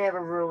 I've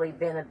never really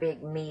been a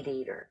big meat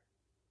eater.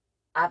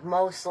 I've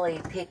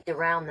mostly picked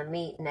around the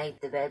meat and ate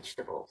the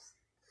vegetables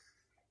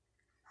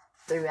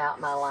throughout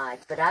my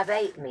life. But I've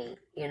ate meat,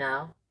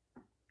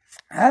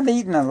 I've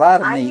eaten a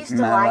lot of meat in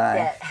my life. I used to like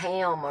that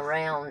ham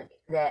around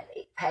that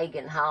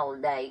pagan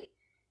holiday,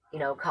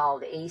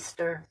 called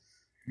Easter.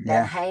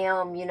 That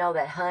ham,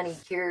 that honey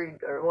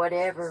cured or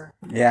whatever.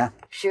 Yeah.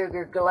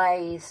 Sugar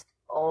glazed.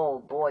 Oh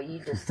boy, you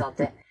just thought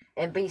that.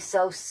 And be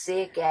so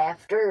sick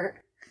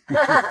after.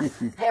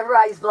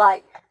 Everybody's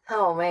like,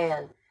 oh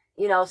man.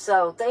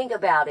 So think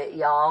about it,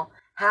 y'all.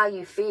 How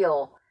you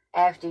feel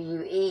after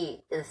you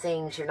eat the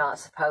things you're not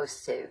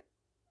supposed to.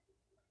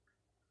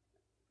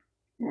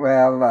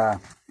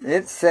 Well,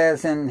 it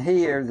says in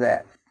here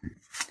that,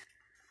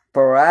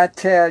 for I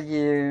tell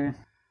you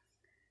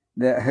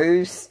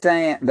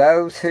that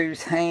those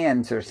whose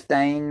hands are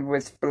stained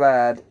with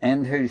blood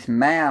and whose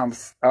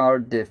mouths are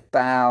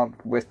defiled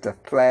with the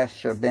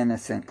flesh of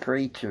innocent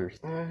creatures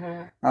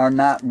are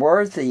not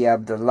worthy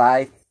of the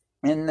life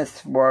in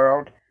this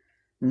world,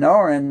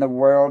 nor in the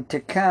world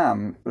to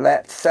come.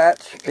 Let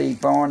such be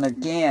born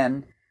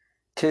again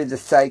to the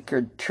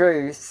sacred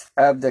truths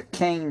of the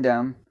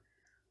kingdom,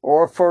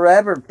 or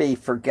forever be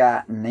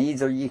forgotten.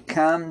 Either you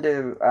come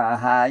to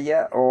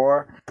Ahiah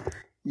or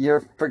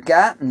you're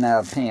forgotten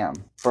of him,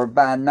 for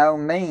by no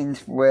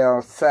means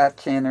will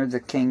such enter the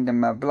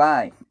kingdom of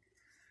light,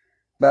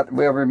 but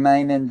will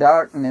remain in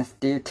darkness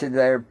due to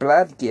their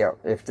blood guilt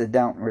if they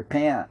don't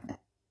repent.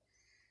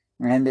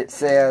 And it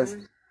says,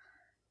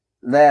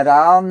 let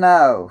all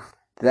know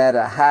that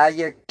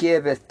Ahiah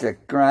giveth the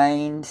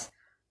grains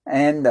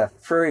and the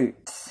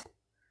fruits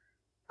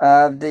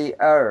of the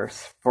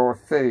earth for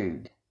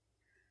food,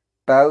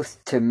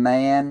 both to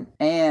man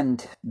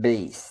and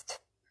beast.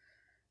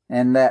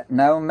 And let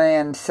no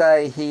man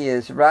say he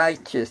is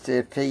righteous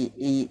if he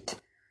eat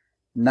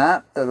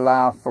not the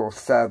lawful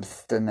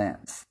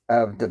substance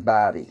of the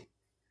body.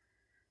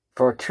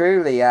 For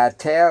truly I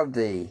tell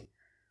thee,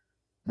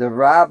 the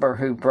robber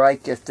who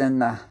breaketh in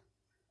the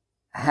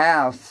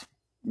house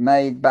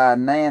made by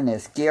man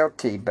is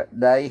guilty, but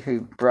they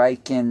who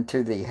break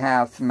into the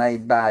house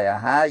made by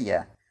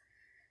Ahiah,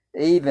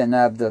 even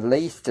of the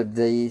least of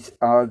these,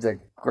 are the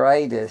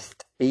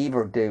greatest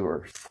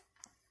evildoers.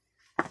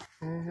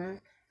 Mm-hmm.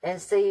 And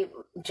see,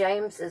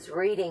 James is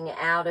reading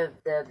out of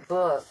the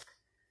book,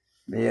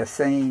 The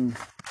Essene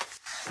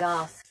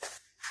Gospel.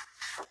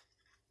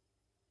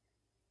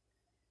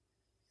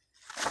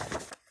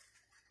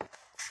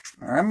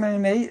 I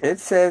mean, it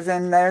says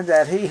in there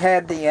that he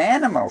had the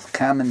animals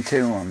coming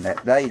to him,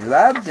 that they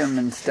loved him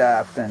and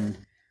stuff, and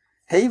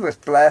he was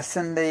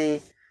blessing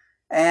the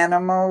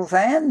animals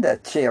and the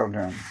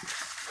children.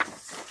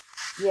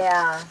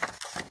 Yeah.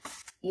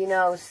 You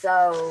know,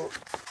 so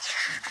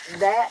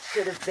that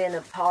could have been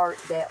a part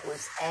that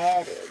was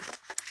added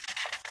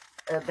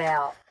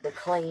about the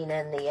clean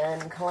and the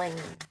unclean.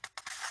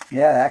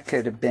 Yeah, that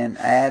could have been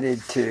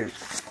added to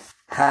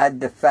hide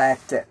the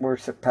fact that we're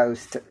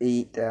supposed to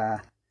eat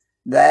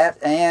that,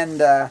 and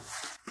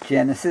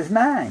Genesis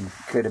 9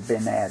 could have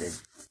been added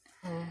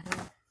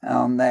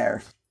on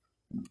there.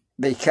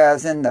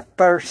 Because in the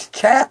first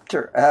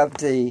chapter of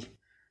the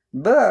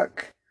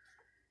book,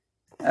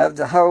 of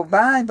the whole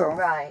Bible,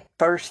 Right.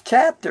 First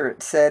chapter,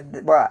 it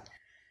said what?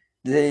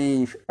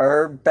 The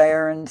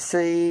herb-bearing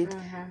seed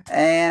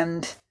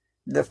and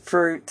the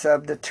fruits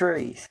of the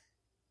trees.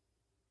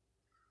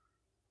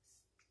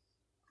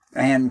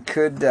 And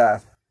could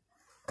the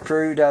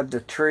fruit of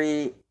the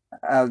tree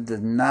of the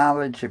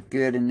knowledge of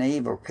good and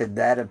evil, could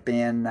that have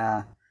been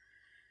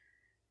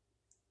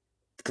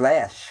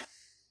flesh?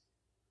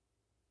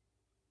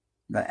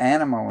 The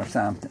animal or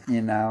something,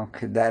 you know,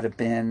 could that have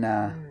been...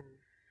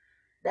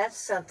 That's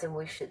something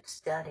we should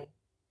study.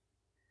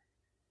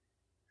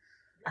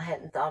 I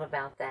hadn't thought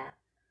about that.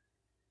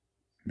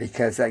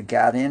 Because they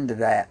got into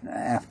that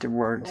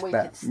afterwards. We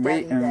but could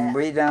study that.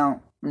 we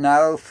don't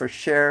know for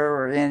sure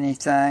or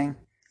anything.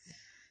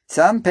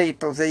 Some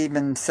people's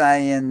even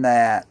saying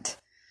that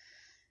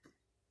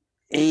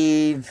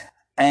Eve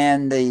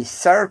and the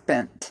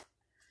serpent,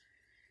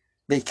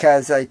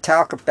 because they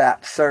talk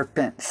about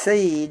serpent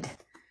seed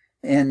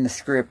in the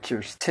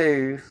scriptures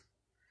too,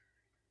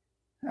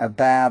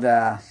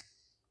 about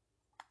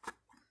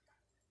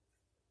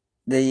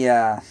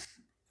the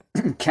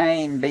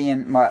Cain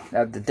being what,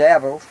 of the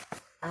devil.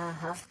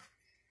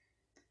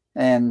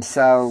 And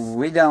so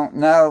we don't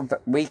know,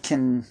 but we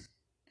can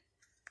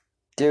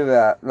do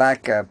a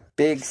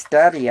big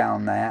study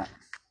on that.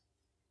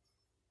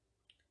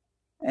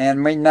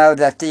 And we know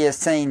that the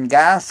Essene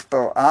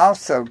Gospel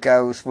also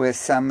goes with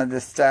some of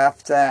the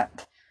stuff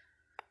that,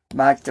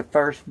 like the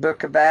first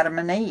book of Adam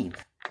and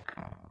Eve,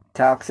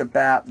 talks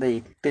about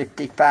the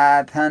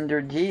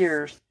 5,500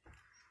 years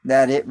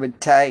that it would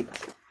take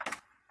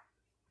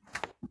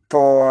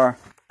for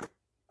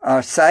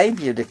our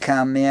Savior to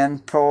come in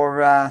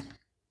for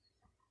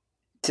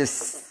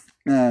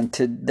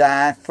to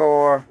die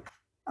for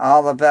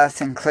all of us,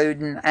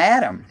 including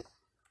Adam.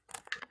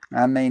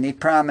 I mean, he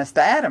promised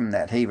Adam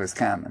that he was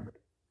coming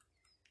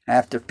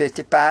after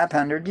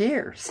 5,500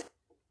 years.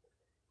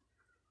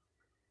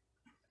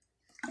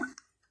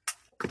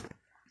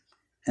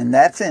 And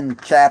that's in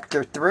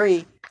chapter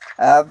 3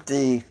 of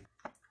the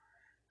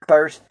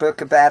first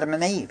book of Adam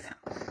and Eve.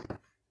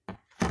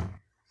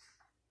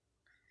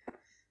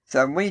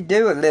 So we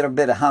do a little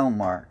bit of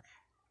homework.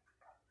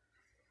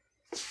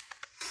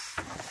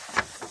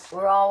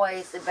 We're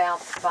always about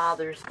the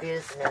Father's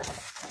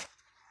business.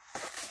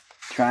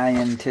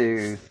 Trying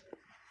to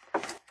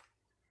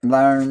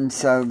learn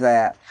so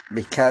that,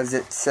 because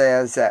it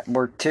says that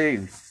we're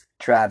to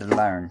try to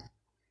learn.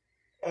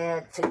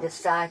 And to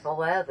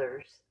disciple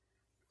others.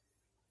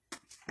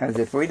 Because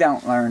if we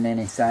don't learn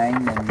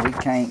anything, then we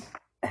can't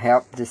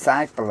help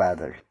disciple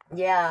others.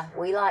 Yeah,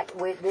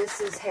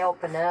 this is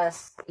helping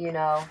us, you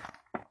know,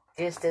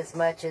 just as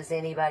much as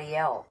anybody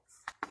else.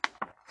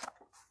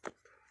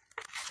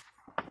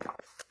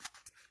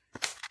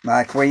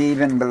 Like we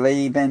even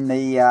believe in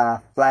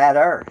the flat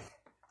earth.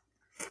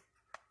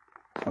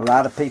 A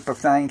lot of people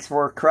think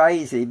we're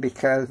crazy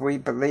because we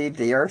believe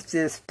the earth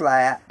is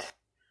flat.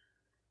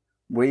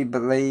 We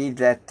believe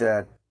that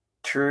the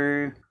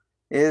true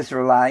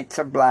Israelites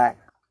are black.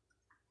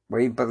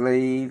 We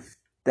believe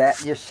that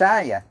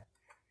Yeshua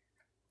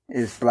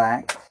is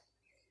black.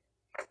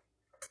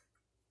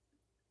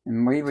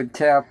 And we would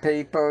tell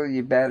people,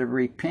 you better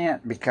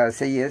repent because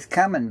he is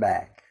coming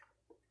back.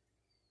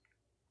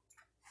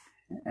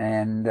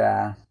 And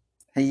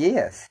he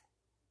is.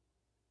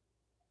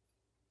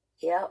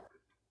 Yep.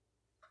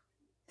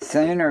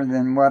 Sooner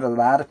than what a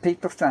lot of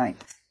people think.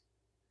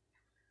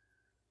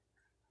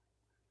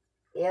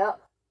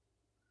 Yep.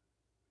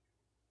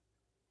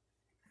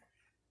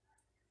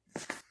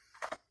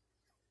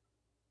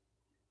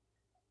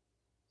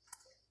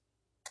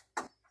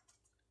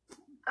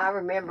 I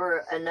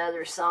remember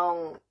another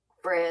song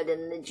Fred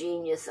and the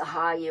Genius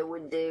Ahiah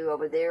would do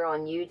over there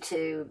on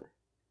YouTube.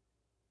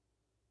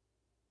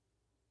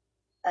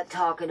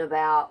 talking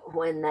about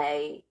when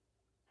they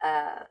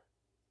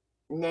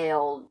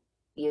nailed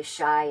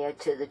Yeshua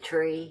to the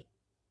tree.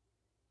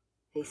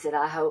 He said,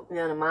 I hope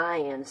none of my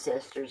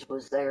ancestors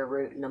was there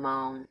rooting them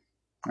on.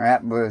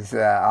 That was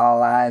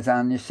all eyes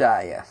on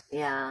Yeshua.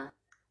 Yeah.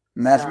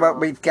 And that's what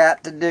we've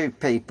got to do,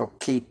 people.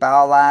 Keep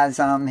all eyes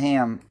on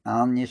him,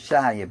 on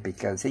Yeshua,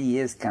 because he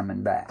is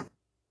coming back.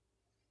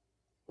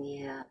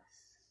 Yes.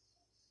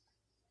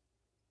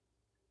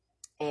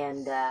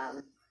 And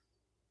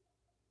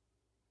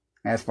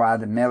that's why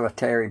the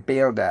military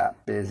buildup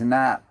is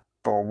not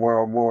for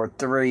World War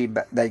III,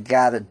 but they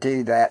got to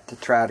do that to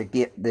try to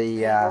get the...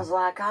 People's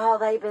like, oh,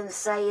 they've been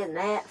saying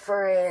that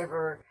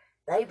forever.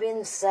 They've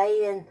been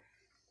saying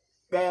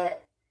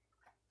that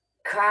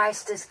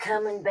Christ is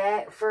coming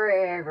back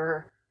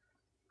forever,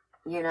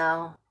 you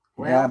know.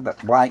 Well, yeah,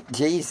 but white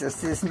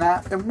Jesus is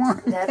not the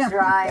one. That's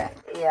right,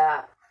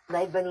 yeah.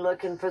 They've been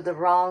looking for the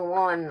wrong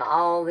one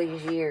all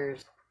these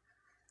years.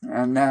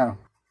 I know.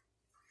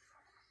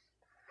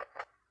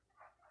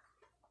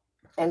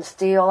 And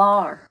still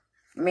are.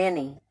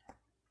 Many.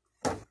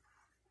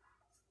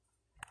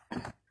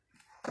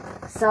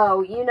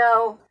 So, you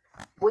know,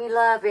 we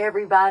love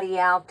everybody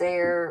out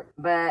there,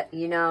 but,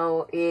 you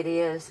know, it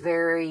is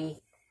very,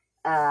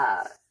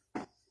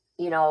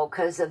 you know,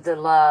 because of the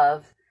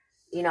love,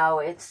 you know,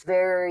 it's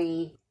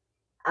very,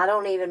 I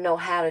don't even know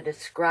how to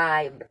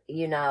describe,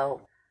 you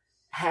know,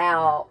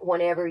 how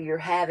whenever you're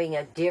having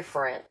a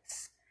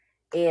difference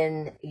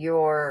in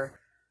your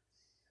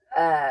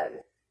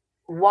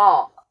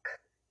walk,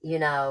 you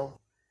know,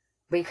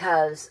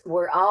 because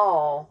we're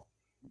all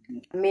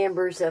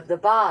members of the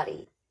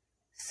body.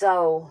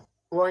 So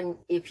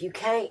if you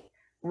can't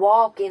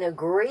walk in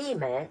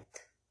agreement,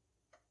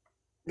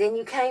 then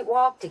you can't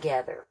walk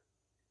together.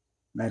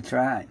 That's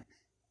right.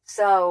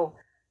 So,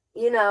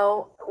 you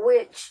know,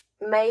 which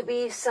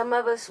maybe some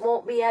of us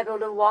won't be able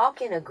to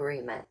walk in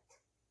agreement.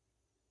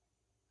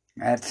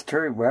 That's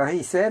true. Well,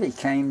 he said he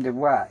came to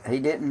what? He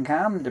didn't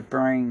come to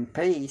bring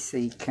peace.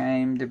 He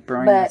came to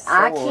bring a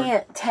sword. But I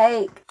can't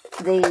take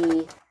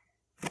the...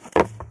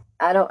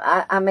 I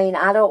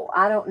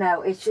don't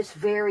know. It's just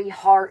very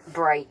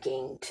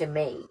heartbreaking to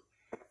me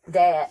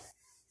that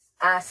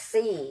I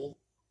see,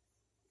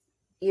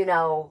 you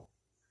know,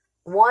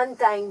 one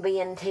thing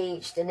being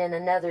taught and then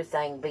another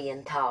thing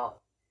being taught.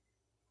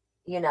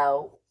 You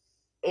know,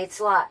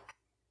 it's like,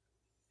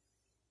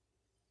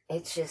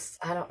 it's just,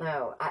 I don't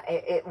know.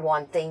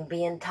 One thing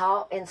being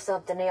taught and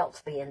something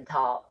else being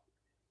taught.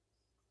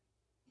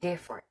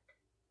 Different.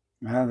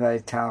 Well, they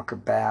talk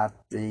about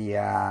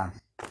the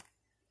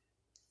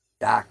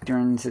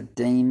doctrines of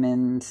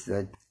demons.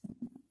 That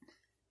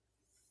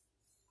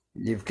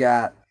you've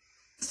got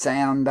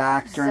sound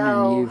doctrine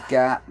and you've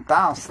got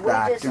false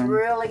doctrine. We just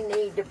really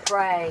need to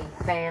pray,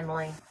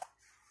 family.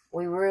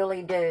 We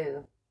really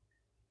do.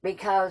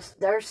 Because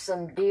there's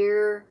some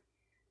dear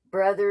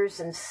brothers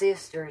and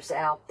sisters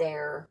out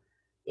there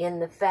in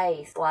the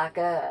faith like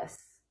us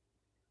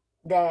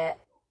that,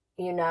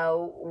 you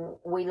know,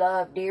 we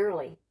love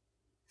dearly.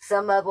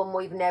 Some of them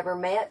we've never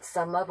met,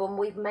 some of them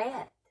we've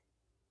met.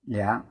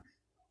 Yeah.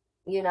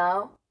 You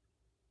know?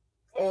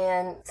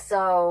 And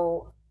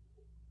so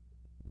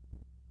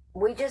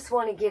we just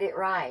want to get it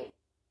right.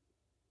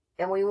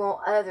 And we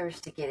want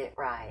others to get it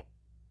right.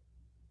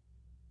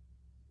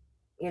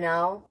 You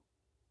know?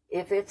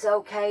 If it's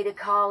okay to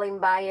call him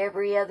by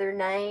every other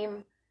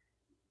name,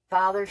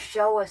 Father,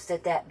 show us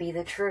that be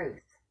the truth.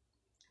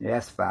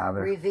 Yes,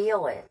 Father.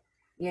 Reveal it,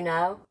 you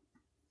know?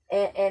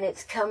 And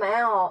it's come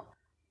out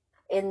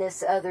in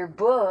this other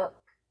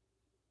book,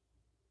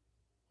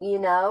 you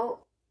know?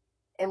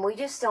 And we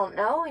just don't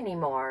know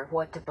anymore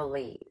what to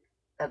believe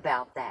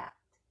about that.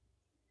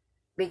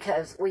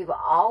 Because we've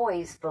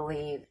always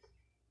believed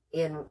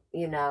in,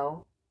 you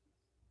know,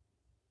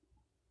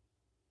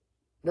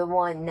 the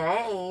one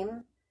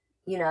name,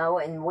 you know,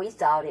 and we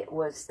thought it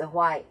was the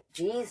white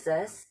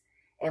Jesus.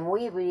 And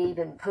we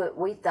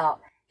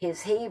thought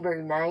his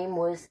Hebrew name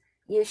was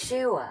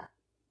Yeshua.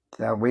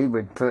 So we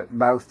would put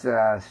both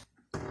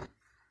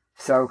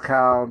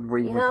so-called,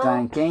 we would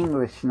think,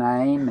 English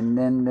name and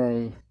then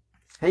the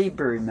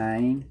Hebrew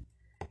name.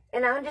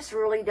 And I just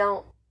really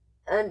don't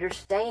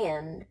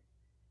understand.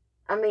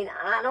 I mean,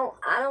 I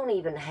don't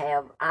even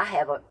have, I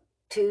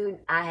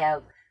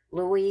have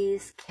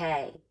Louise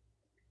K.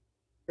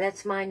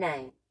 That's my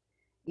name.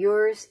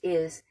 Yours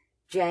is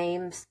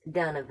James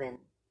Donovan.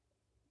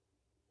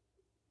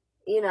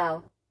 You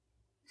know,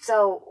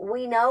 so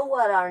we know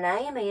what our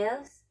name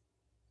is.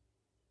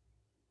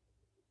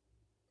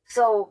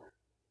 So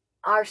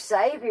our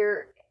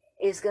Savior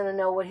is going to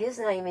know what his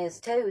name is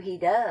too. He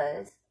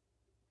does.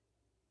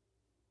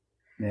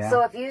 Yeah.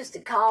 So if you used to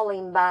call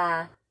him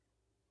by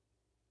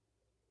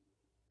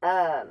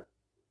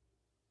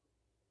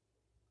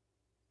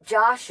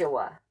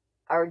Joshua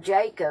or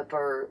Jacob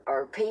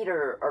or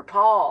Peter or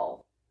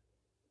Paul,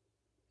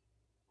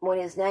 when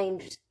his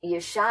name's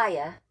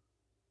Yeshua,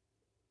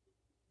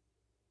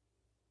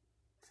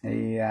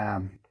 he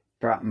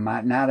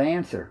might not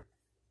answer.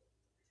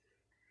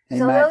 He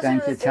so might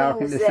think you're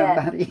talking to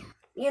somebody.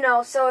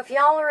 So if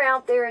y'all are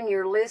out there and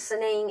you're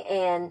listening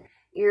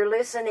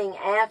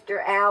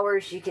after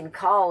hours, you can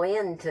call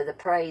in to the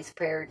Praise,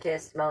 Prayer,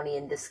 Testimony,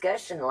 and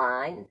Discussion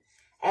line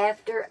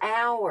after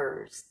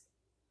hours.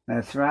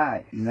 That's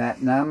right. And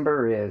that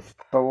number is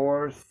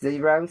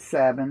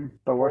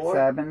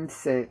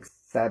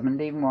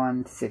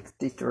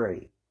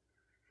 407-476-7163.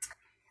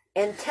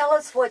 And tell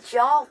us what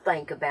y'all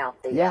think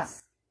about this. Yeah.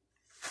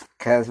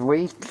 Because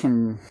we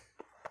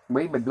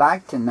would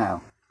like to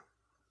know.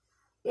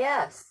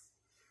 Yes.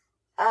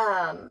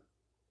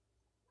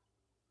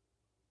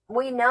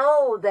 We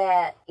know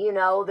that,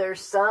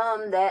 there's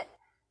some that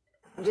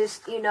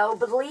just,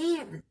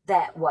 believe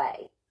that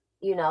way.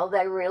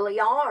 They really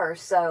are.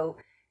 So,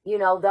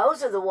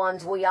 those are the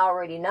ones we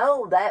already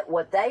know that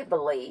what they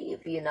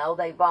believe,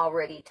 they've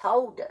already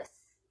told us.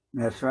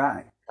 That's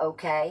right.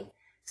 Okay.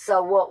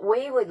 So what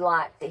we would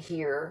like to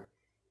hear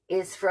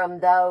is from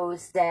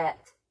those that,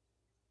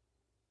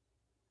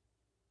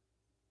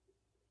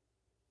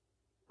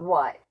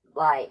 are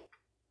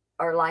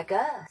like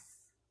us,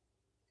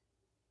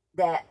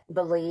 that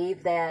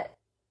believe that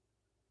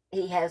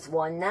he has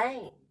one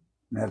name.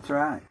 That's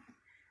right.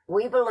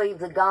 We believe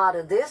the God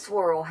of this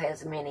world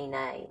has many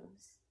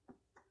names.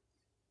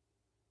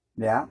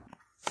 Yeah.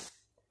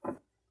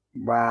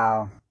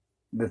 Wow.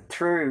 The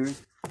true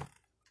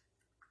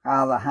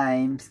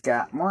Elohim's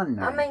got one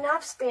name. I mean,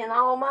 I've spent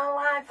all my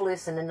life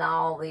listening to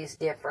all these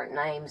different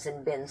names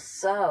and been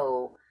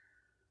so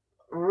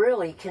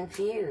really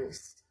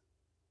confused.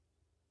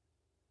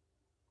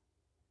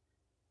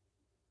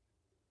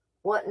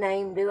 What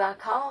name do I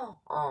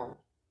call on?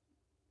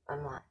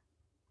 I'm like,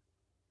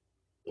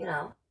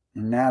 And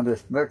now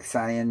this book's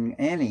saying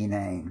any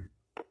name.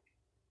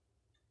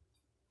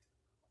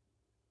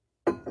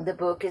 The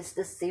book is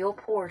the sealed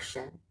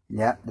portion.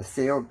 Yep, the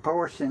sealed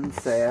portion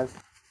says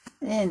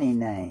any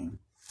name.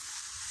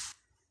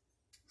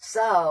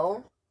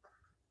 So,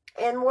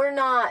 and we're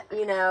not,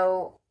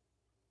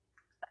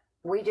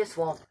 we just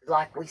want,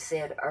 like we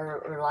said,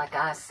 or like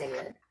I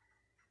said,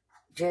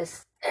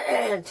 just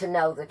to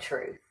know the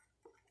truth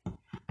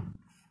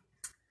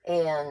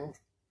and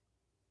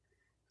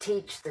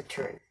teach the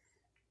truth.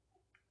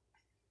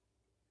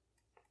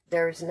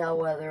 There's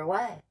no other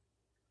way.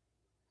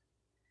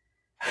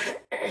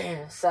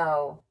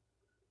 So,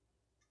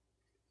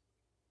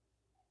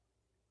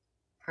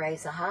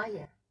 praise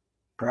Ahaya.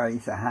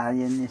 Praise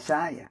Ahaya and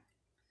Yeshaya.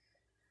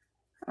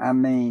 I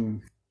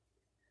mean,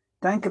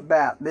 think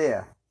about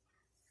this.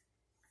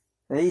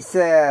 He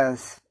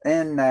says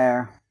in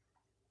there,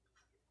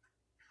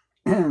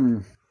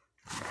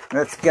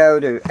 let's go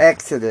to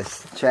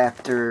Exodus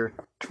chapter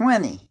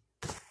 20.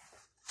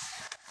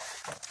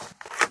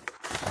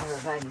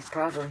 Everybody's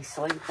probably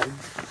sleeping.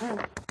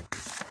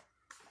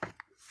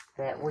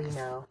 That we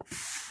know.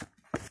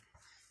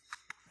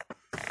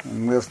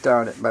 And we'll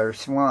start at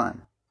verse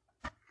 1.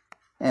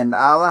 And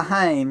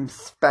Elohim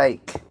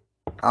spake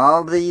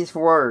all these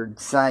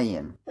words,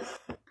 saying,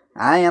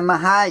 I am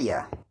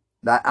Ahaya,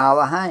 thy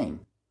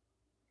Elohim,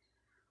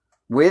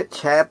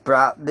 which have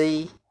brought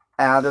thee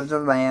out of the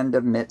land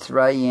of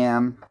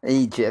Mitzrayim,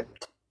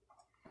 Egypt,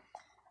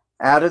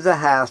 out of the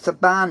house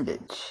of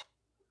bondage.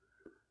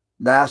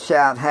 Thou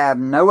shalt have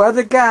no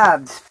other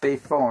gods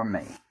before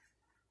me.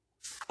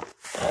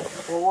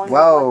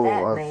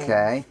 Whoa,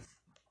 okay.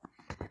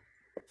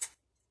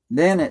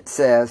 Then it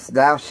says,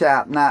 Thou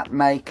shalt not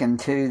make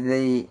unto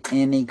thee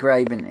any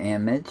graven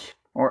image,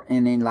 or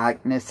any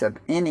likeness of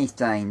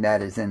anything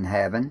that is in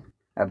heaven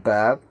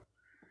above,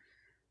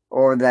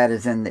 or that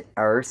is in the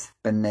earth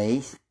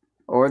beneath,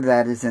 or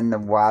that is in the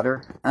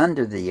water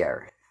under the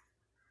earth.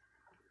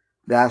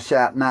 Thou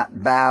shalt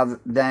not bow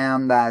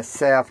down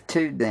thyself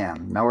to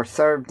them, nor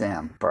serve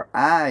them. For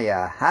I,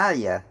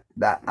 Ahaya,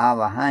 thy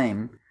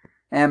Elohim,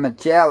 am a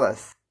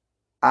jealous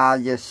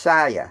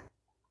Al-Yeshaya,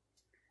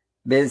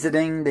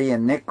 visiting the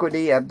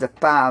iniquity of the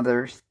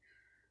fathers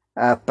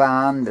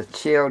upon the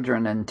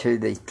children unto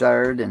the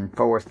third and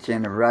fourth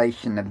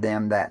generation of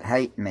them that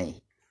hate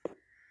me,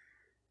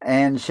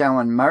 and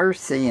showing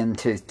mercy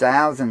unto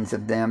thousands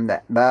of them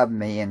that love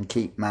me and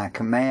keep my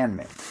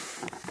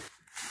commandments.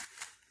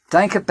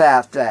 Think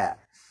about that.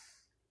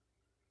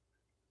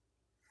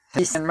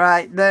 He's saying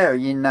right there,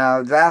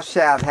 thou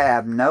shalt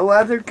have no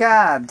other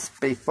gods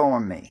before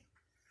me.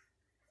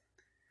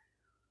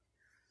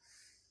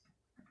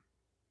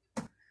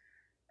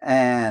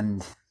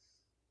 And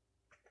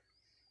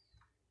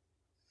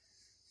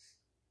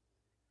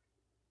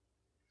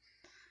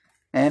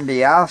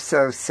he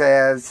also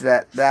says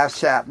that thou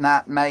shalt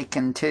not make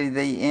unto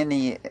thee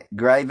any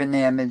graven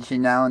image,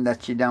 and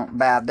that you don't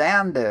bow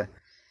down to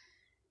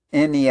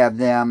any of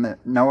them,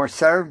 nor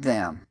serve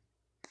them.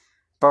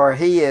 For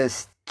he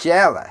is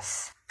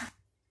jealous.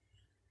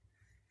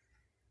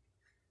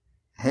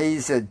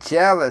 He's a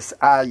jealous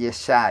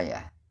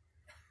Al-Yeshaya.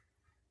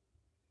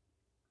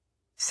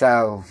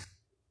 So,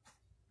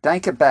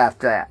 think about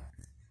that.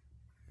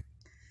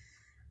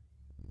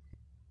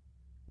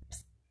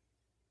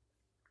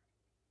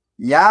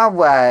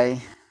 Yahweh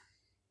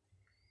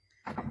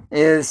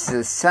is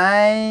the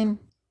same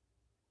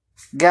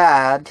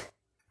God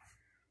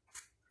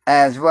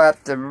as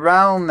what the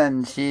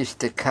Romans used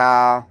to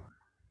call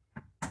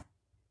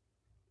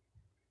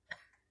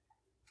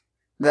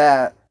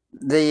the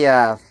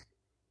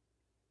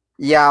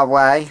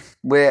Yahweh,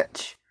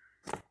 which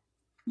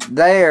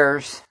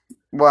theirs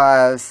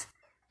was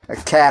a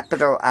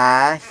capital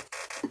I-O-V-E.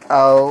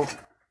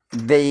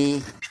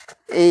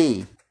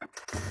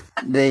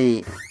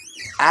 The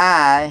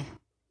I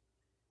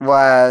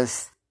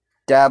was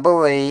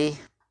double E,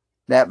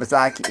 that was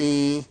like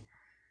E,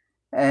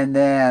 and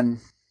then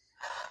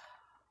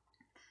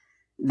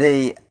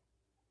the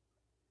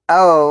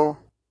O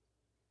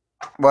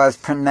was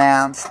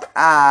pronounced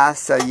I,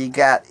 so you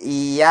got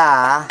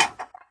E-I.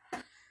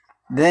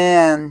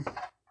 Then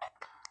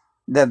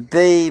the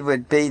V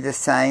would be the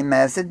same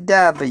as a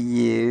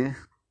W,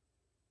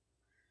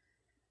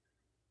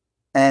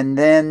 and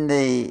then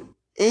the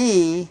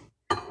E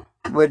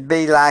would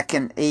be like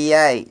an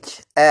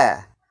EH,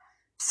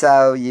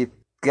 so you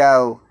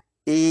go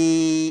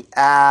E-I-O-O-A,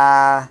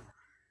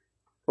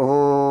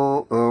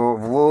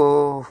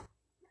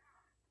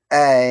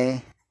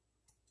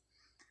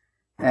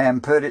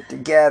 and put it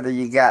together,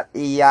 you got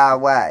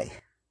Yahweh.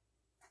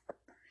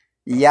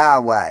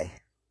 Yahweh.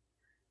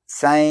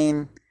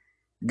 Same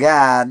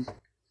God.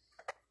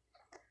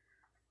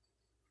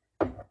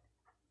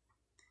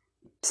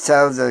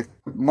 So the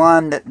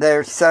one that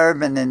they're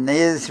serving in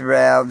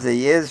Israel,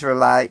 the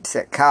Israelites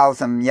that calls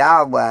them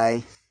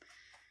Yahweh,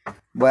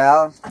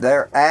 well,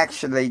 they're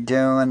actually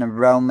doing a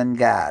Roman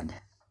God.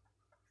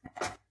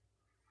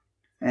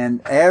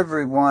 And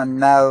everyone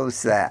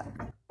knows that.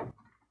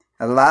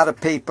 A lot of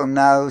people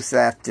knows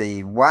that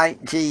the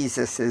white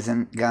Jesus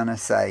isn't going to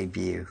save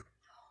you.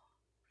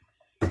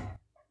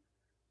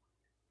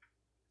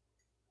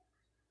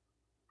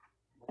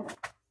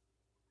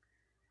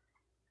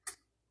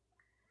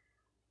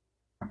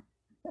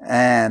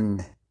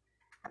 And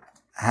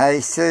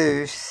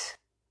Jesus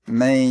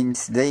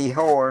means the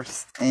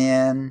horse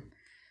in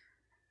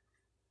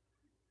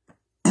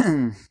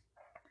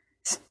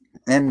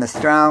the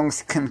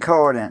Strong's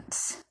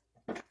Concordance.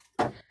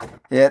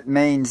 It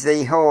means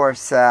the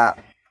horse.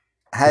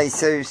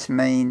 Jesus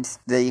means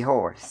the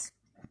horse.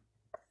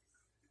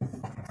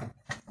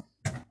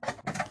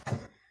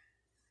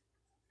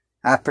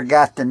 I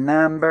forgot the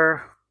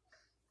number,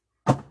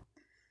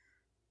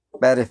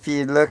 but if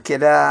you look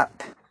it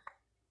up,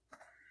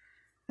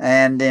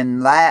 and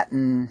in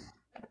Latin,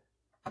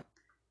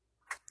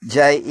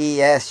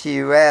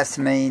 Jesus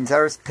means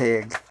earth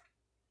pig.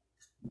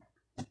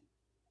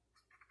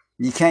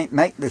 You can't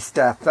make this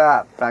stuff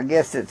up. I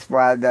guess it's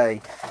why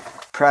they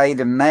pray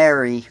to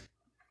Mary,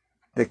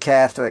 the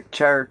Catholic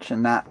Church,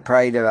 and not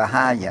pray to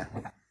Ahia.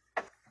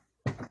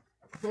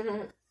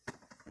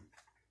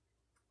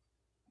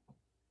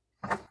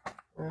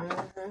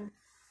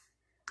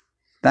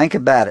 Think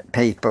about it,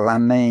 people. I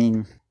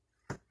mean,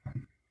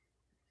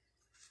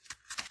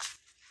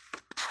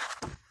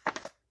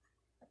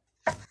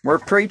 we're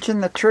preaching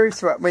the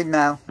truth, what we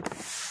know.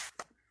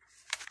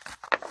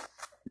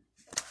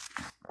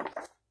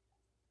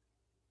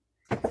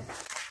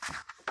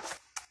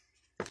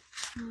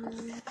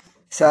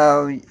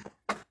 So,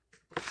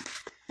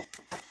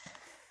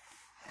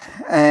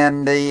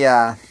 and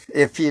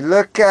if you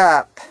look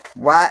up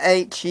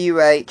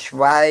YHUH,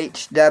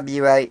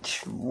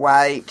 YHWH,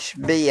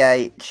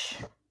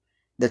 YHBH,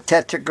 the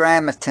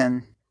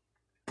Tetragrammaton,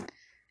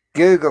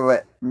 Google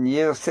it, and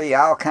you'll see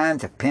all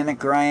kinds of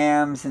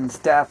pentagrams and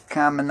stuff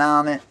coming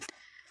on it.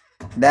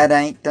 That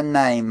ain't the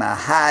name.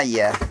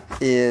 Ahia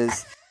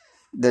is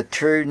the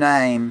true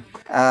name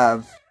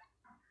of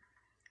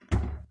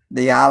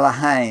the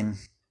Elohim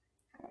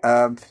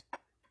of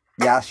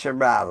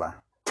Yasharallah.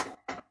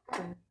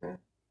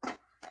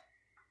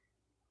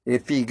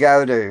 If you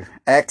go to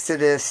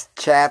Exodus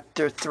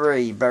chapter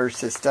 3,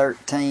 verses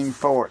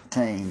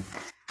 13-14,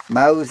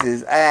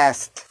 Moses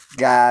asked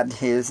God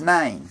his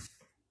name,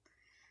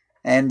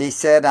 and he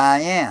said, I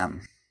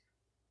am.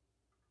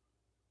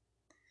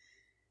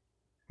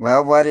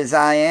 Well, what is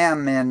I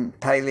am in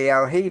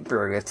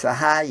Paleo-Hebrew? It's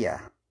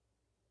Ahia.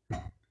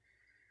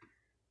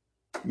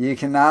 You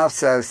can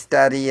also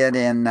study it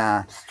in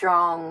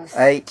Strong's.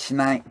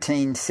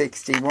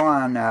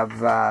 H1961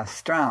 of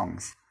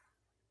Strong's.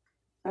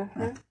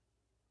 Mm-hmm.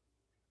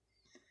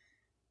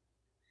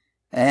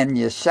 And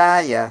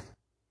Yeshaya,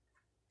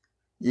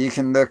 you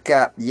can look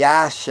up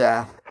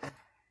Yasha,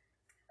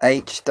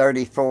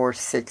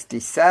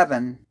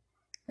 H3467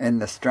 in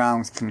the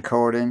Strong's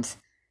Concordance.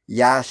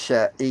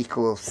 Yasha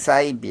equals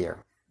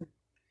Savior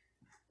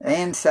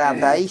and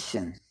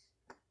salvation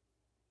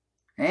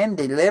and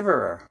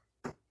deliverer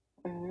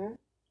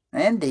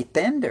and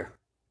defender.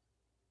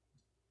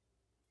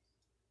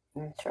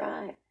 That's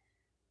right.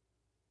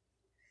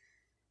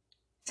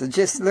 So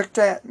just look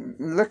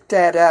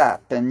that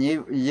up, and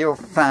you'll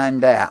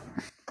find out.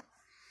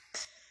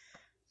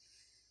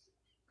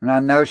 And I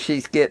know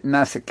she's getting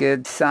us a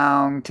good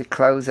song to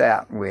close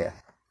out with.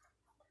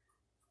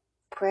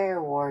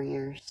 Prayer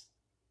warriors.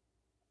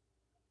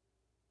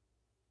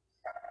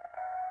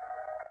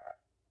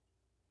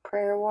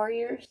 Prayer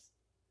warriors?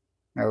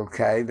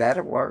 Okay,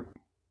 that'll work.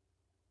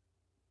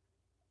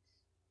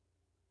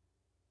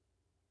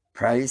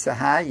 Praise the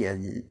higher.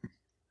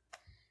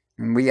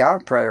 And we are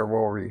prayer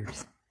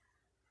warriors.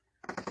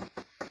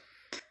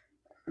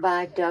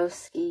 By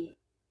Dosky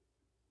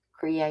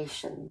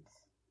Creations.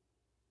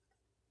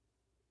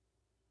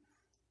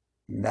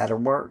 That'll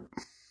work.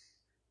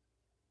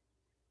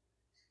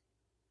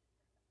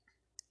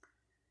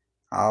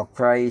 All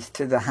praise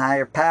to the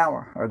higher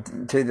power, or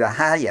to the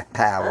higher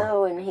power.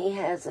 Oh, and he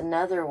has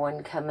another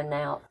one coming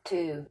out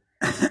too.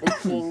 The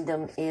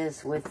Kingdom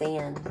is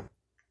Within.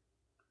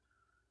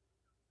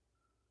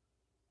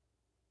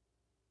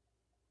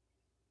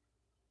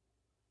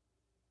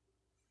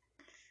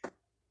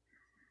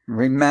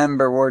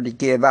 Remember, we're to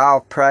give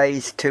all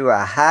praise to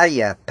a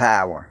higher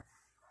power.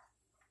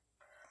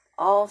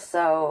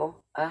 Also,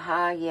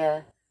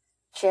 Ahaya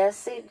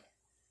Chesed,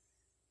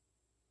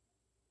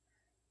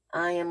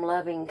 I am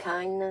loving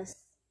kindness.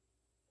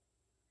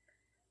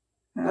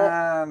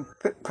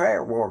 Put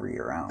prayer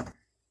warrior on.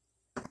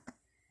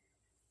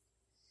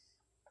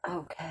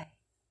 Okay.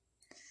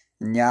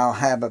 And y'all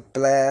have a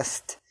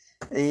blessed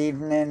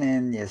evening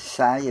in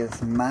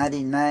Yeshua's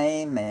mighty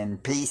name,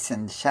 and peace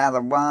and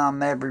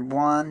shalom,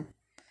 everyone.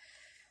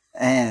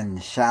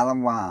 And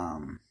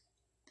shalom.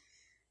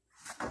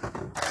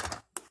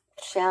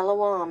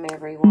 Shalom,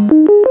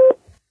 everyone.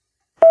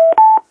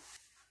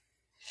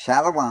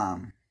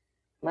 Shalom.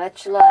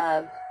 Much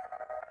love.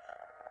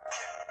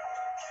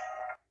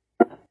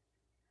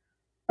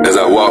 As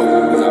I walk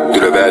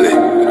through the valley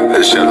of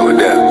the shadow of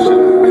death,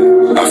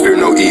 I fear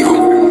no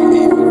evil.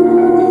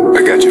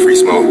 I got you, free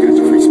smoke.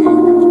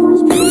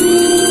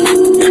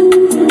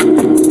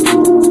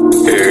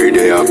 Every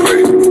day I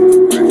pray.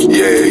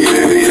 Yeah.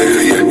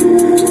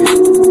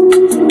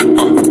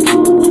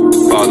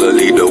 Father,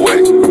 lead the way.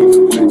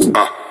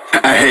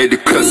 I had to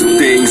cut some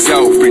things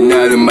off and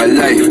out of my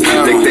life.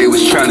 Like they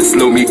was trying to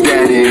slow me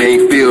down and it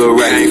ain't feel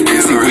right.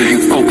 See, when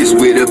you focus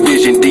with a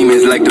vision,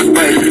 demons like to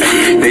fight.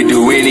 They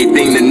do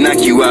anything to knock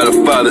you out of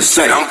Father's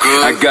sight.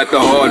 I got the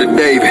heart of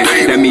David,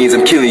 that means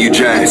I'm killing you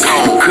giants.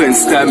 Couldn't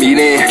stop me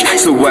then,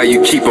 so why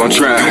you keep on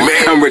trying?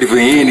 I'm ready for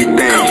anything,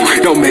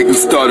 don't make them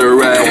start a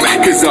riot.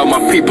 Cause all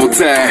my people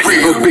tired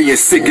of being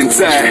sick and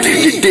tired.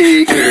 You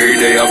dig? Every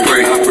day I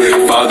pray,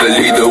 Father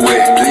lead the way.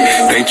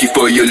 Thank you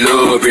for your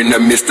love in the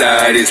midst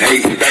of this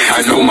hate.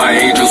 I know my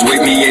angels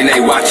with me and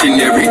they watching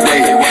every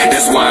day.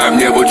 That's why I'm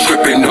never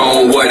tripping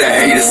on what a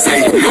hater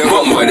say.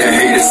 But what a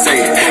hater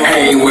say,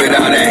 I ain't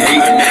without a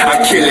hate.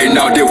 I'm killing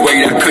all the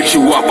weight, I cut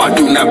you off, I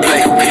do not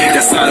play.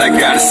 That's all I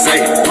gotta say.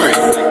 Pray.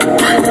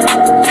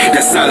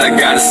 That's all I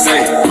gotta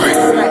say. Pray.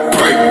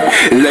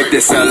 Like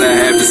that's all I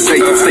have to say.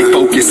 Stay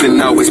focused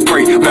and always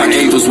pray. My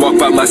angels walk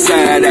by my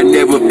side, I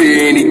never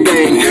fear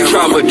anything.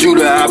 Trauma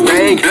Judah, I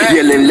bang,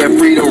 yelling let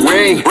freedom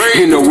ring.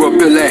 Interrupt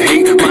the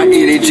hate, my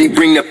energy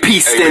bring the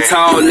peace. Stand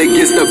tall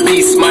against the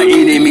beast, my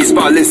enemies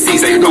fall and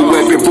cease. No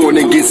weapon born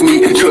against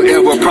me shall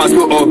ever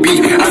prosper or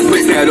be. I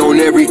put that on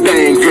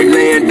everything, from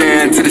land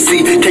down to the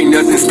sea. Can't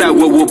nothing stop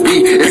what will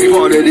be, it's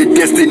part of the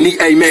destiny,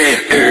 amen.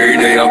 Every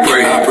day I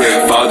pray,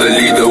 Father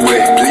lead the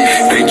way.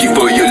 Thank you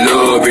for your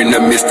love in the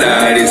midst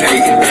of this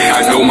hate.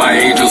 I know my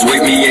angels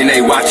with me and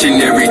they watching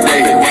every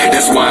day.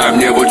 That's why I'm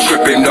never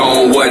tripping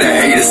on what a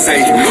hater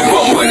say.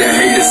 But what a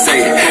hater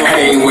say, I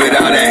ain't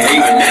without a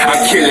hate.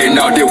 I'm killing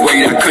all the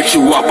weight, I cut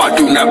you off, I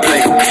do not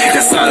play.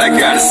 That's all I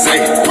gotta say.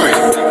 Pray.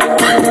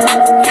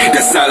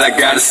 That's all I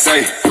gotta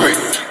say. Pray.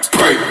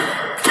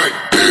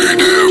 Every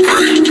day I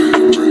pray.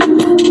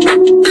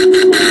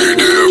 Every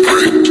day I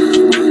pray.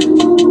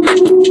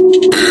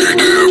 Every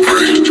day I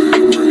pray.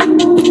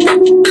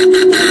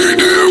 Every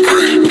day I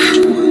pray.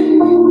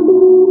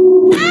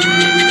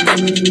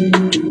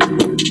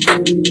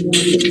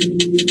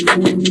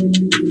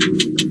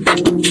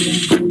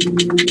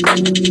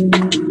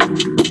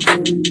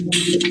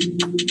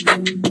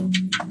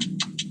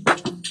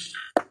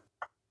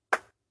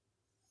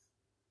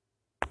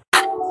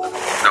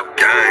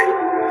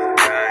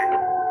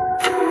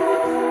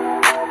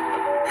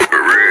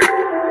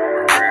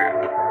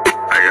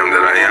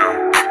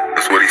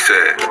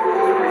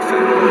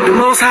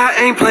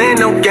 Ain't playing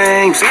no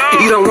games.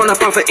 You don't wanna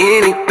fall for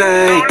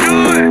anything.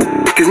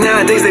 Cause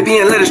nowadays they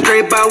being led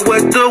astray by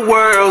what the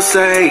world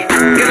say.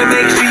 Gotta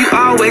make sure you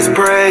always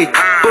pray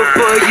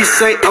before you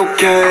say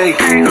okay.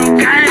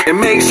 And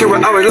make sure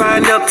we're always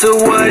lined up to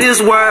what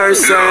his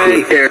words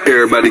say.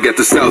 Everybody got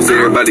the sauce,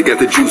 everybody got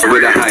the juice,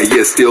 but the high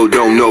still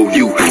don't know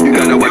you. You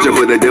gotta watch out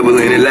for the devil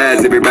and his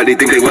lies. Everybody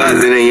think they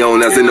wise and ain't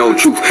on us and no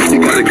truth. You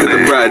gotta cut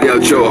the pride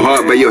out your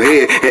heart by your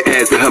head and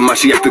ask the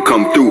Hamashiach to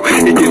come through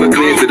and give a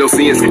cleanse to those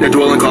sins that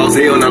dwell and cause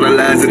hell, not the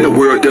lies that the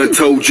world done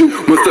told you.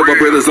 Most of our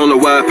brothers on the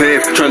wide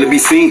path, trying to be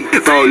seen,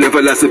 falling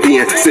for less of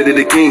being, said to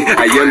the king,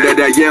 I am that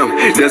I am,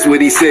 that's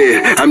what he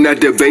said. I'm not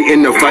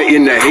debating, the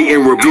fighting, the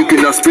hating,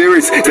 rebuking our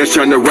spirits that's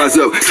trying to rise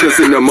up,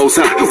 trusting the Most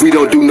High. We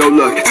don't do no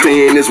luck,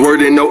 stay in His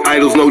word and no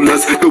idols, no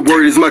lust. The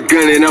word is my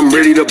gun and I'm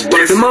ready to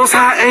bust. The Most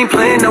High ain't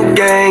playing no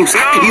games.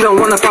 You don't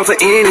wanna fall for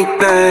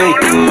anything,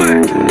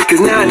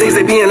 cause nowadays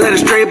they being led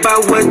astray by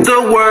what the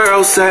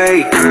world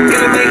say.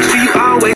 Gotta make sure you always